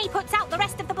while Penny puts out the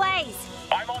rest of the blaze.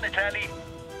 I'm on it, Ellie.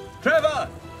 Trevor!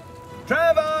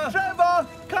 Trevor! Trevor!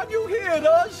 Can you hear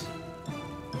us?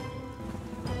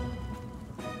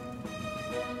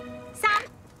 Sam,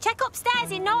 check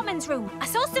upstairs in Norman's room. I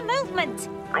saw some movement.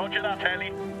 Roger that,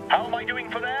 Ellie. How am I doing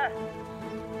for air?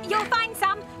 You're fine,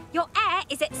 Sam. Your air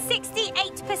is at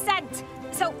 68%.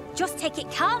 So just take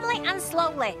it calmly and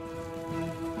slowly.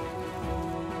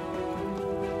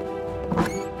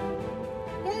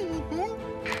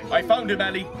 I found him,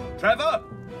 Ellie. Trevor,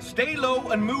 stay low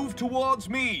and move towards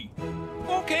me.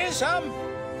 OK, Sam.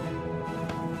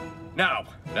 Now,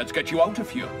 let's get you out of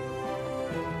here.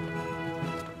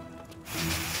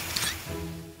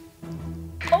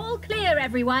 All clear,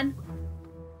 everyone.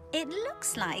 It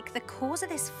looks like the cause of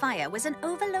this fire was an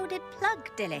overloaded plug,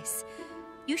 Dilys.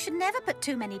 You should never put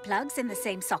too many plugs in the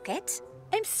same socket.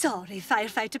 I'm sorry,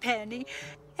 Firefighter Penny.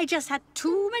 I just had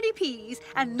too many peas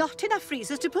and not enough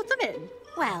freezers to put them in.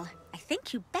 Well, I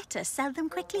think you better sell them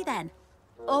quickly then.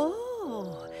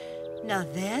 Oh, now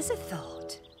there's a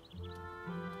thought.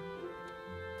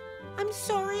 I'm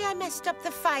sorry I messed up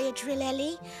the fire drill,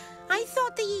 Ellie. I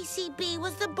thought the ECB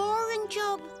was the boring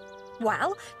job.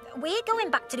 Well, we're going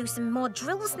back to do some more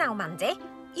drills now, Mandy.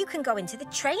 You can go into the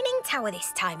training tower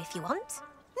this time if you want.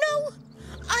 No,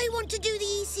 I want to do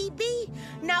the ECB.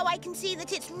 Now I can see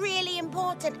that it's really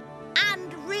important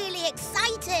and really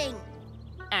exciting.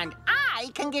 And I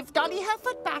can give Dolly her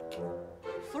foot back.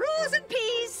 Frozen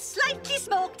peas, slightly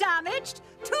smoke damaged.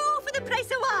 2 for the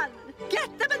price of 1.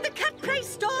 Get them at the cut price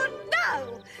store now.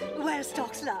 While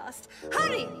stocks last.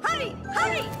 Hurry, hurry,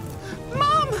 hurry!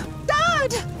 Mom!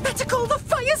 Dad! Better call the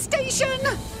fire station!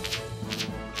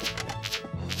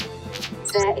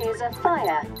 There is a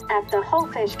fire at the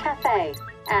Wholefish Cafe,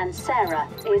 and Sarah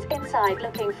is inside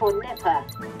looking for Nipper.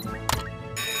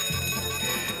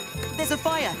 There's a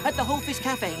fire at the Wholefish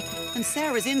Cafe, and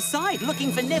Sarah's inside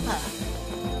looking for Nipper.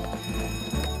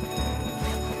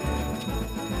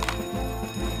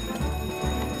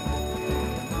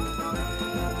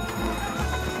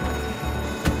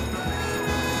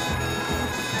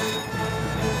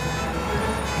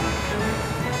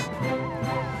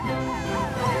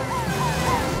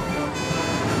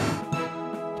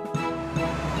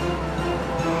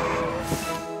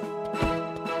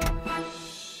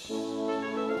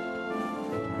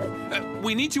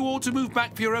 We need you all to move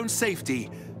back for your own safety.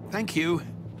 Thank you.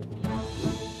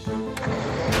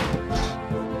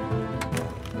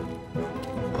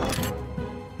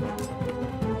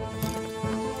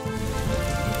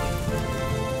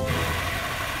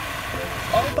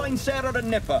 I'll find Sarah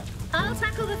and Nipper. I'll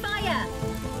tackle the fire.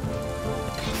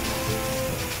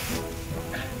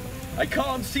 I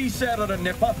can't see Sarah and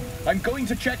Nipper. I'm going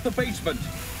to check the basement.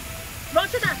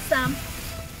 Roger that, Sam.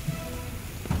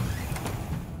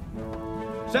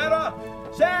 Sarah!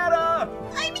 Sarah!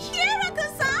 I'm here,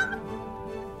 Uncle Sam!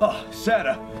 Oh,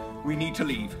 Sarah, we need to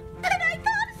leave. And I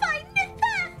can't find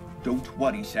Nipper! Don't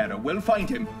worry, Sarah. We'll find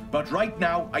him. But right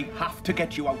now, I have to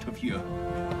get you out of here.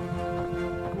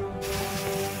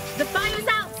 The fire's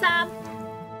out, Sam.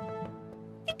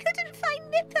 I couldn't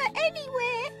find Nipper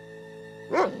anywhere.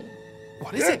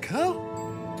 What is it,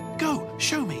 girl? Go,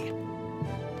 show me.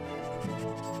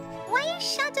 Why is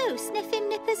Shadow sniffing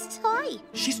Nipper's toy?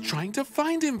 She's trying to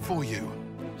find him for you.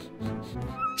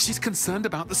 She's concerned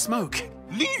about the smoke.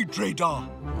 Lead radar.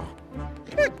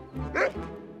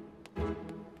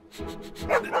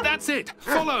 That's it.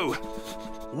 Follow.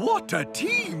 What a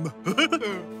team.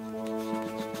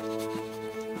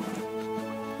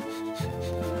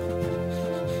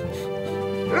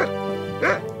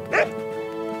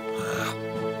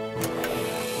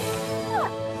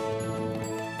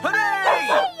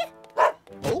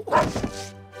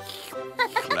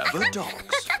 Clever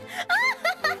dogs.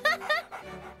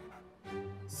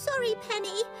 Sorry,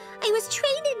 Penny. I was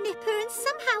training Nipper and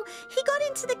somehow he got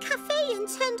into the cafe and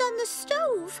turned on the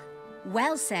stove. Well,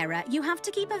 Well, Sarah, you have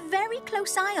to keep a very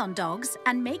close eye on dogs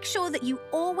and make sure that you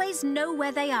always know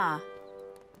where they are.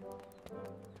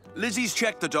 Lizzie's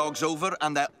checked the dogs over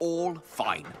and they're all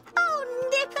fine.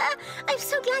 Oh, Nipper, I'm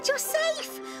so glad you're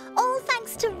safe. All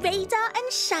thanks to Radar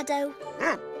and Shadow.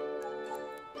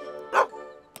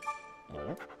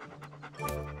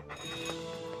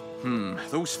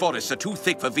 Those forests are too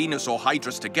thick for Venus or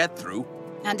Hydrus to get through.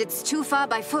 And it's too far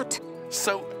by foot.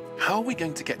 So, how are we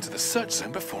going to get to the search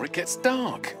zone before it gets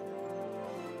dark?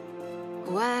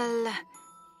 Well,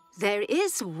 there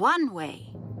is one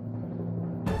way.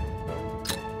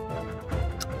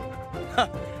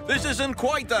 This isn't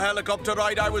quite the helicopter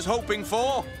ride I was hoping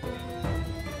for.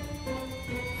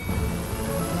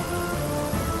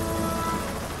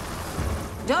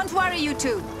 Don't worry, you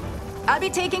two. I'll be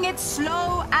taking it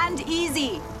slow and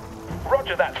easy.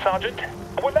 Roger that, Sergeant.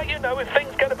 We'll let you know if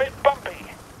things get a bit bumpy.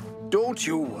 Don't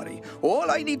you worry. All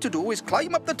I need to do is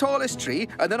climb up the tallest tree,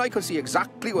 and then I can see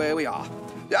exactly where we are.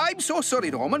 I'm so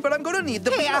sorry, Norman, but I'm going to need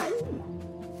the...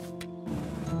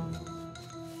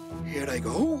 Here I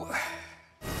go.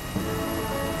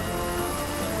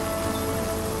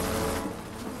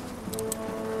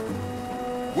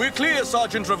 We're clear,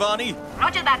 Sergeant Ravani.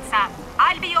 Roger that, Sam.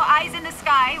 I'll be your eyes in the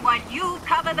sky while you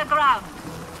cover the ground.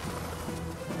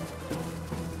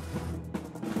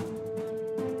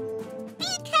 Be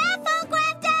careful,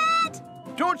 Granddad!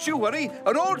 Don't you worry.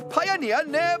 An old pioneer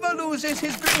never loses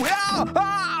his...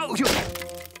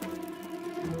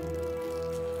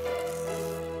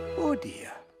 Oh,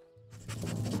 dear.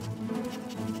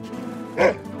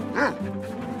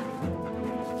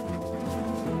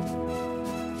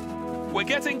 We're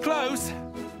getting close.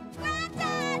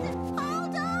 Granddad,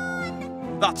 hold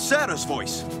on! That's Sarah's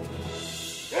voice.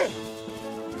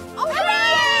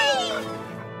 Hooray!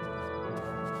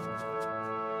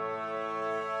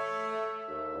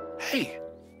 Hey,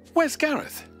 where's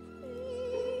Gareth?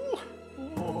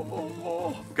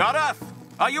 Gareth,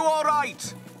 are you all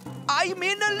right? I'm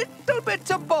in a little bit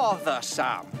of bother,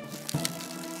 Sam.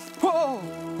 Whoa!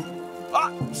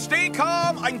 Stay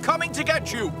calm. I'm coming to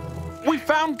get you. We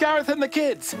found Gareth and the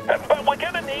kids. But we're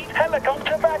gonna need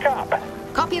helicopter backup.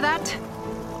 Copy that.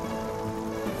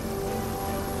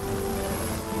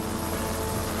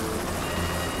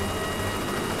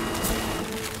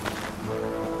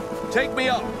 Take me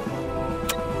up.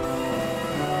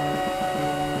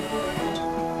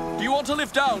 Do you want to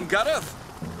lift down, Gareth?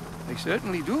 I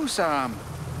certainly do, Sam.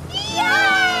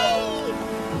 Yay!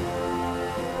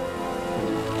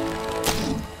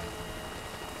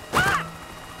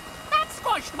 That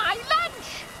squashed my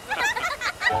lunch!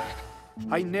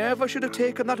 I never should have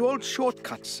taken that old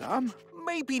shortcut, Sam.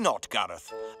 Maybe not,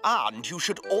 Gareth. And you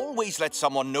should always let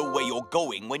someone know where you're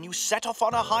going when you set off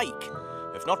on a hike.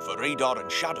 If not for Radar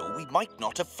and Shadow, we might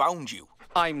not have found you.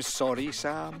 I'm sorry,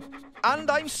 Sam. And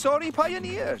I'm sorry,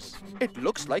 pioneers. It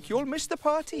looks like you'll miss the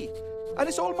party. And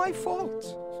it's all my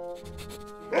fault.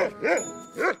 Hey, Gareth!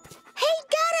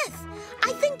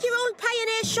 I think your old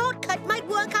pioneer shortcut might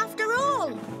work after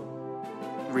all.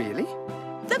 Really?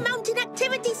 The Mountain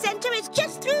Activity Centre is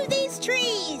just through these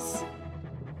trees.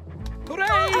 Hooray!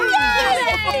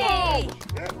 Hooray!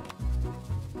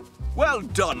 Well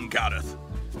done, Gareth.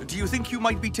 Do you think you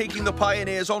might be taking the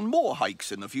pioneers on more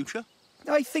hikes in the future?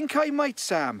 I think I might,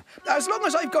 Sam. As long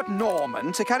as I've got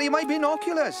Norman to carry my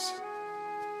binoculars.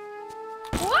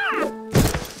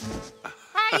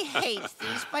 I hate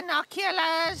these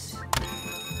binoculars.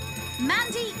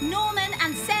 Mandy, Norman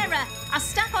and Sarah are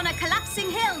stuck on a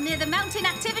collapsing hill near the Mountain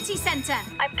Activity Centre.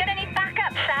 I'm gonna need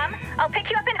backup, Sam. I'll pick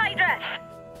you up in Hydrus.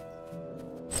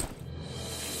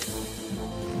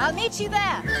 I'll meet you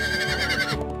there.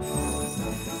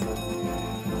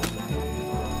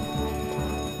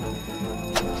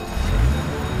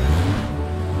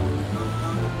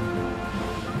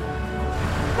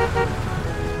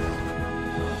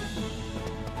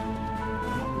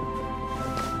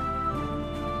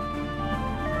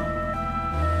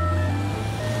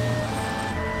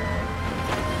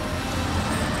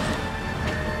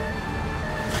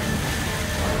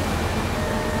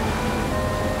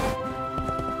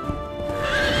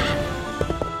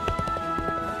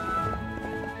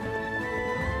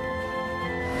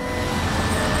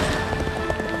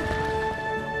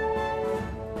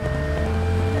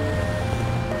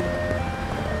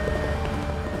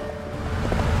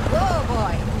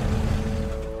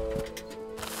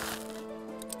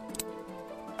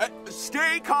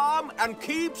 Stay calm and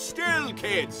keep still,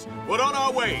 kids. We're on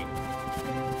our way.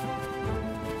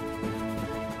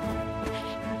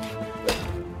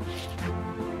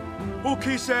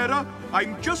 Okay, Sarah,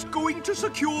 I'm just going to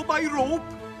secure my rope.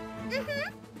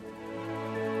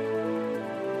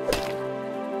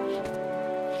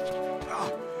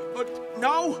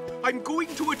 now, I'm going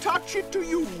to attach it to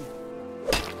you.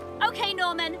 Okay,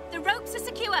 Norman, the ropes are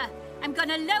secure. I'm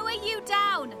gonna lower you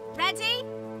down. Ready?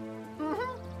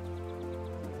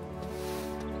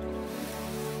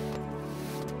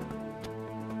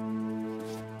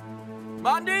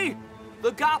 Mandy,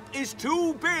 the gap is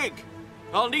too big.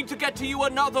 I'll need to get to you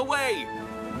another way.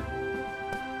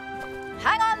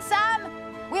 Hang on, Sam.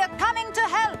 We're coming to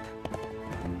help.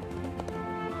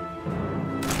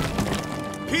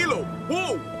 Kilo,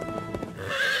 whoa!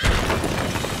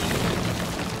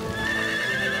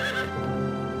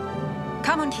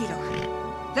 Come on, Kilo.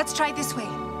 Let's try this way.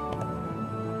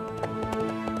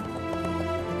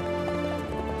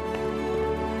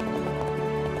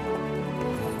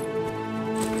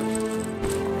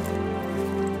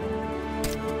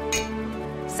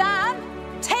 Sam,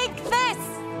 take this!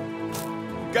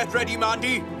 Get ready,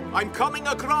 Mandy. I'm coming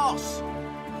across.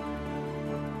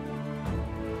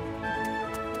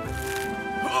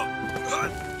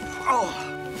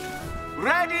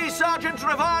 Ready, Sergeant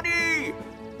Trevani!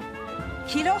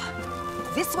 Kilo,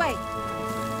 this way.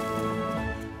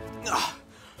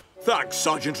 Thanks,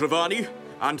 Sergeant Trevani.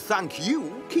 And thank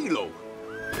you, Kilo.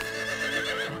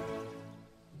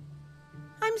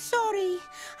 I'm sorry.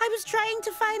 I was trying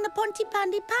to find the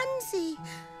Pontypandy Pansy.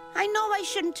 I know I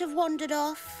shouldn't have wandered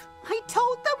off. I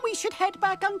told them we should head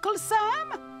back, Uncle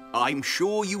Sam. I'm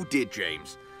sure you did,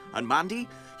 James. And Mandy,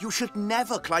 you should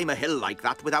never climb a hill like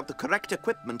that without the correct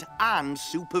equipment and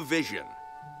supervision.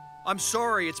 I'm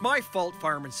sorry, it's my fault,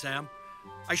 Fireman Sam.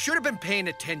 I should have been paying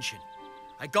attention.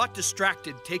 I got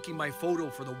distracted taking my photo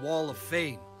for the Wall of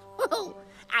Fame. Oh,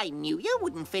 I knew you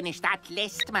wouldn't finish that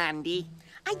list, Mandy.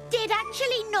 I did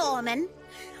actually, Norman.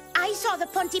 I saw the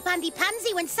Pontypandy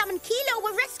Pansy when Sam and Kilo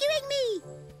were rescuing me.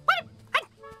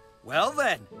 Well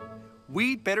then,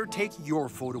 we'd better take your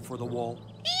photo for the wall.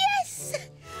 Yes!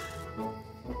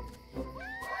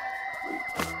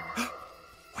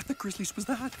 What the grizzlies was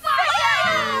that?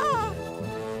 Fire!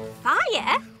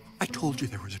 Fire? I told you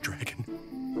there was a dragon.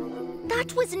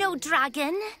 That was no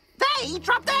dragon. They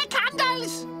dropped their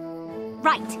candles!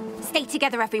 Right, stay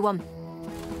together, everyone.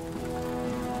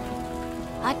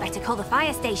 I'd better call the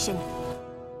fire station.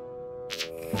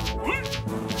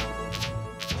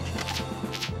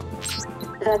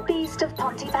 The Beast of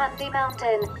Pontypandy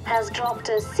Mountain has dropped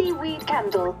a seaweed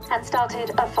candle and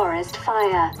started a forest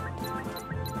fire.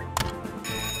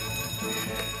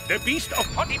 The Beast of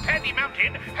Pontypandy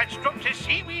Mountain has dropped a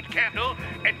seaweed candle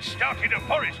and started a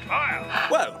forest fire.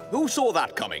 Well, who saw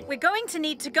that coming? We're going to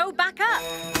need to go back up.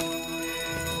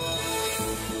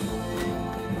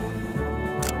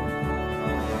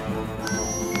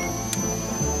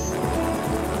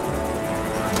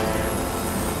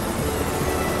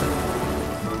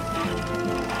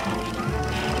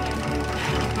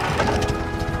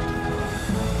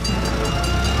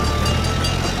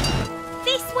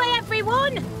 This way,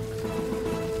 everyone!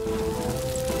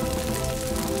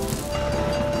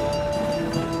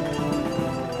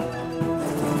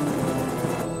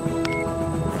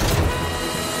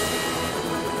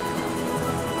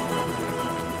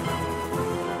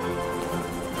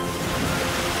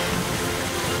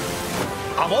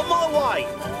 I'm on my way.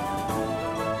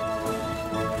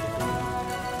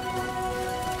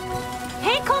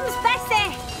 Here comes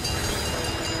Bessie!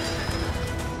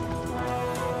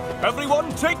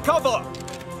 Everyone, take cover!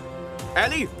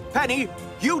 Ellie, Penny,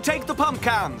 you take the pump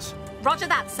cans. Roger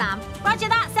that, Sam. Roger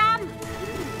that, Sam!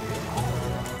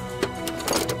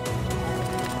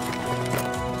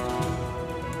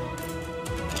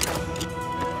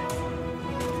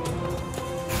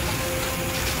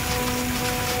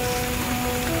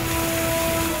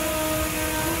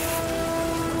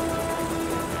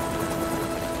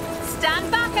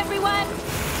 Stand back, everyone.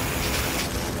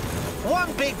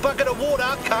 One big bucket of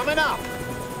water coming up.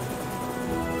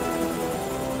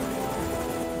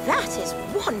 That is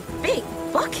one big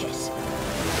bucket.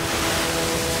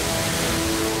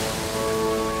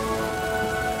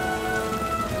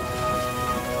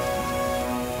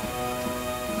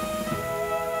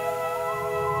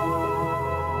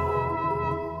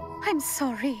 I'm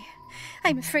sorry.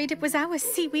 I'm afraid it was our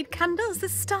seaweed candles that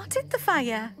started the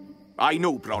fire. I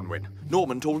know, Bronwyn.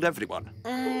 Norman told everyone.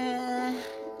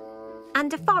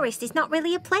 And a forest is not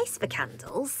really a place for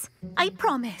candles. I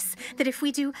promise that if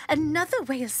we do another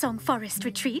whale song forest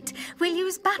retreat, we'll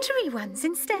use battery ones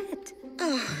instead.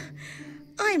 Oh,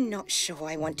 I'm not sure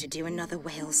I want to do another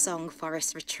whale song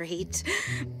forest retreat.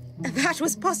 That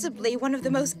was possibly one of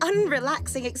the most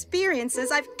unrelaxing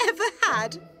experiences I've ever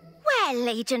had. Well,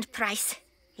 Agent Price,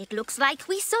 it looks like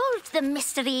we solved the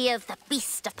mystery of the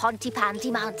Beast of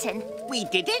Pontypandy Mountain. We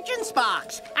did, Agent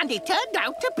Sparks, and it turned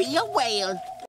out to be a whale.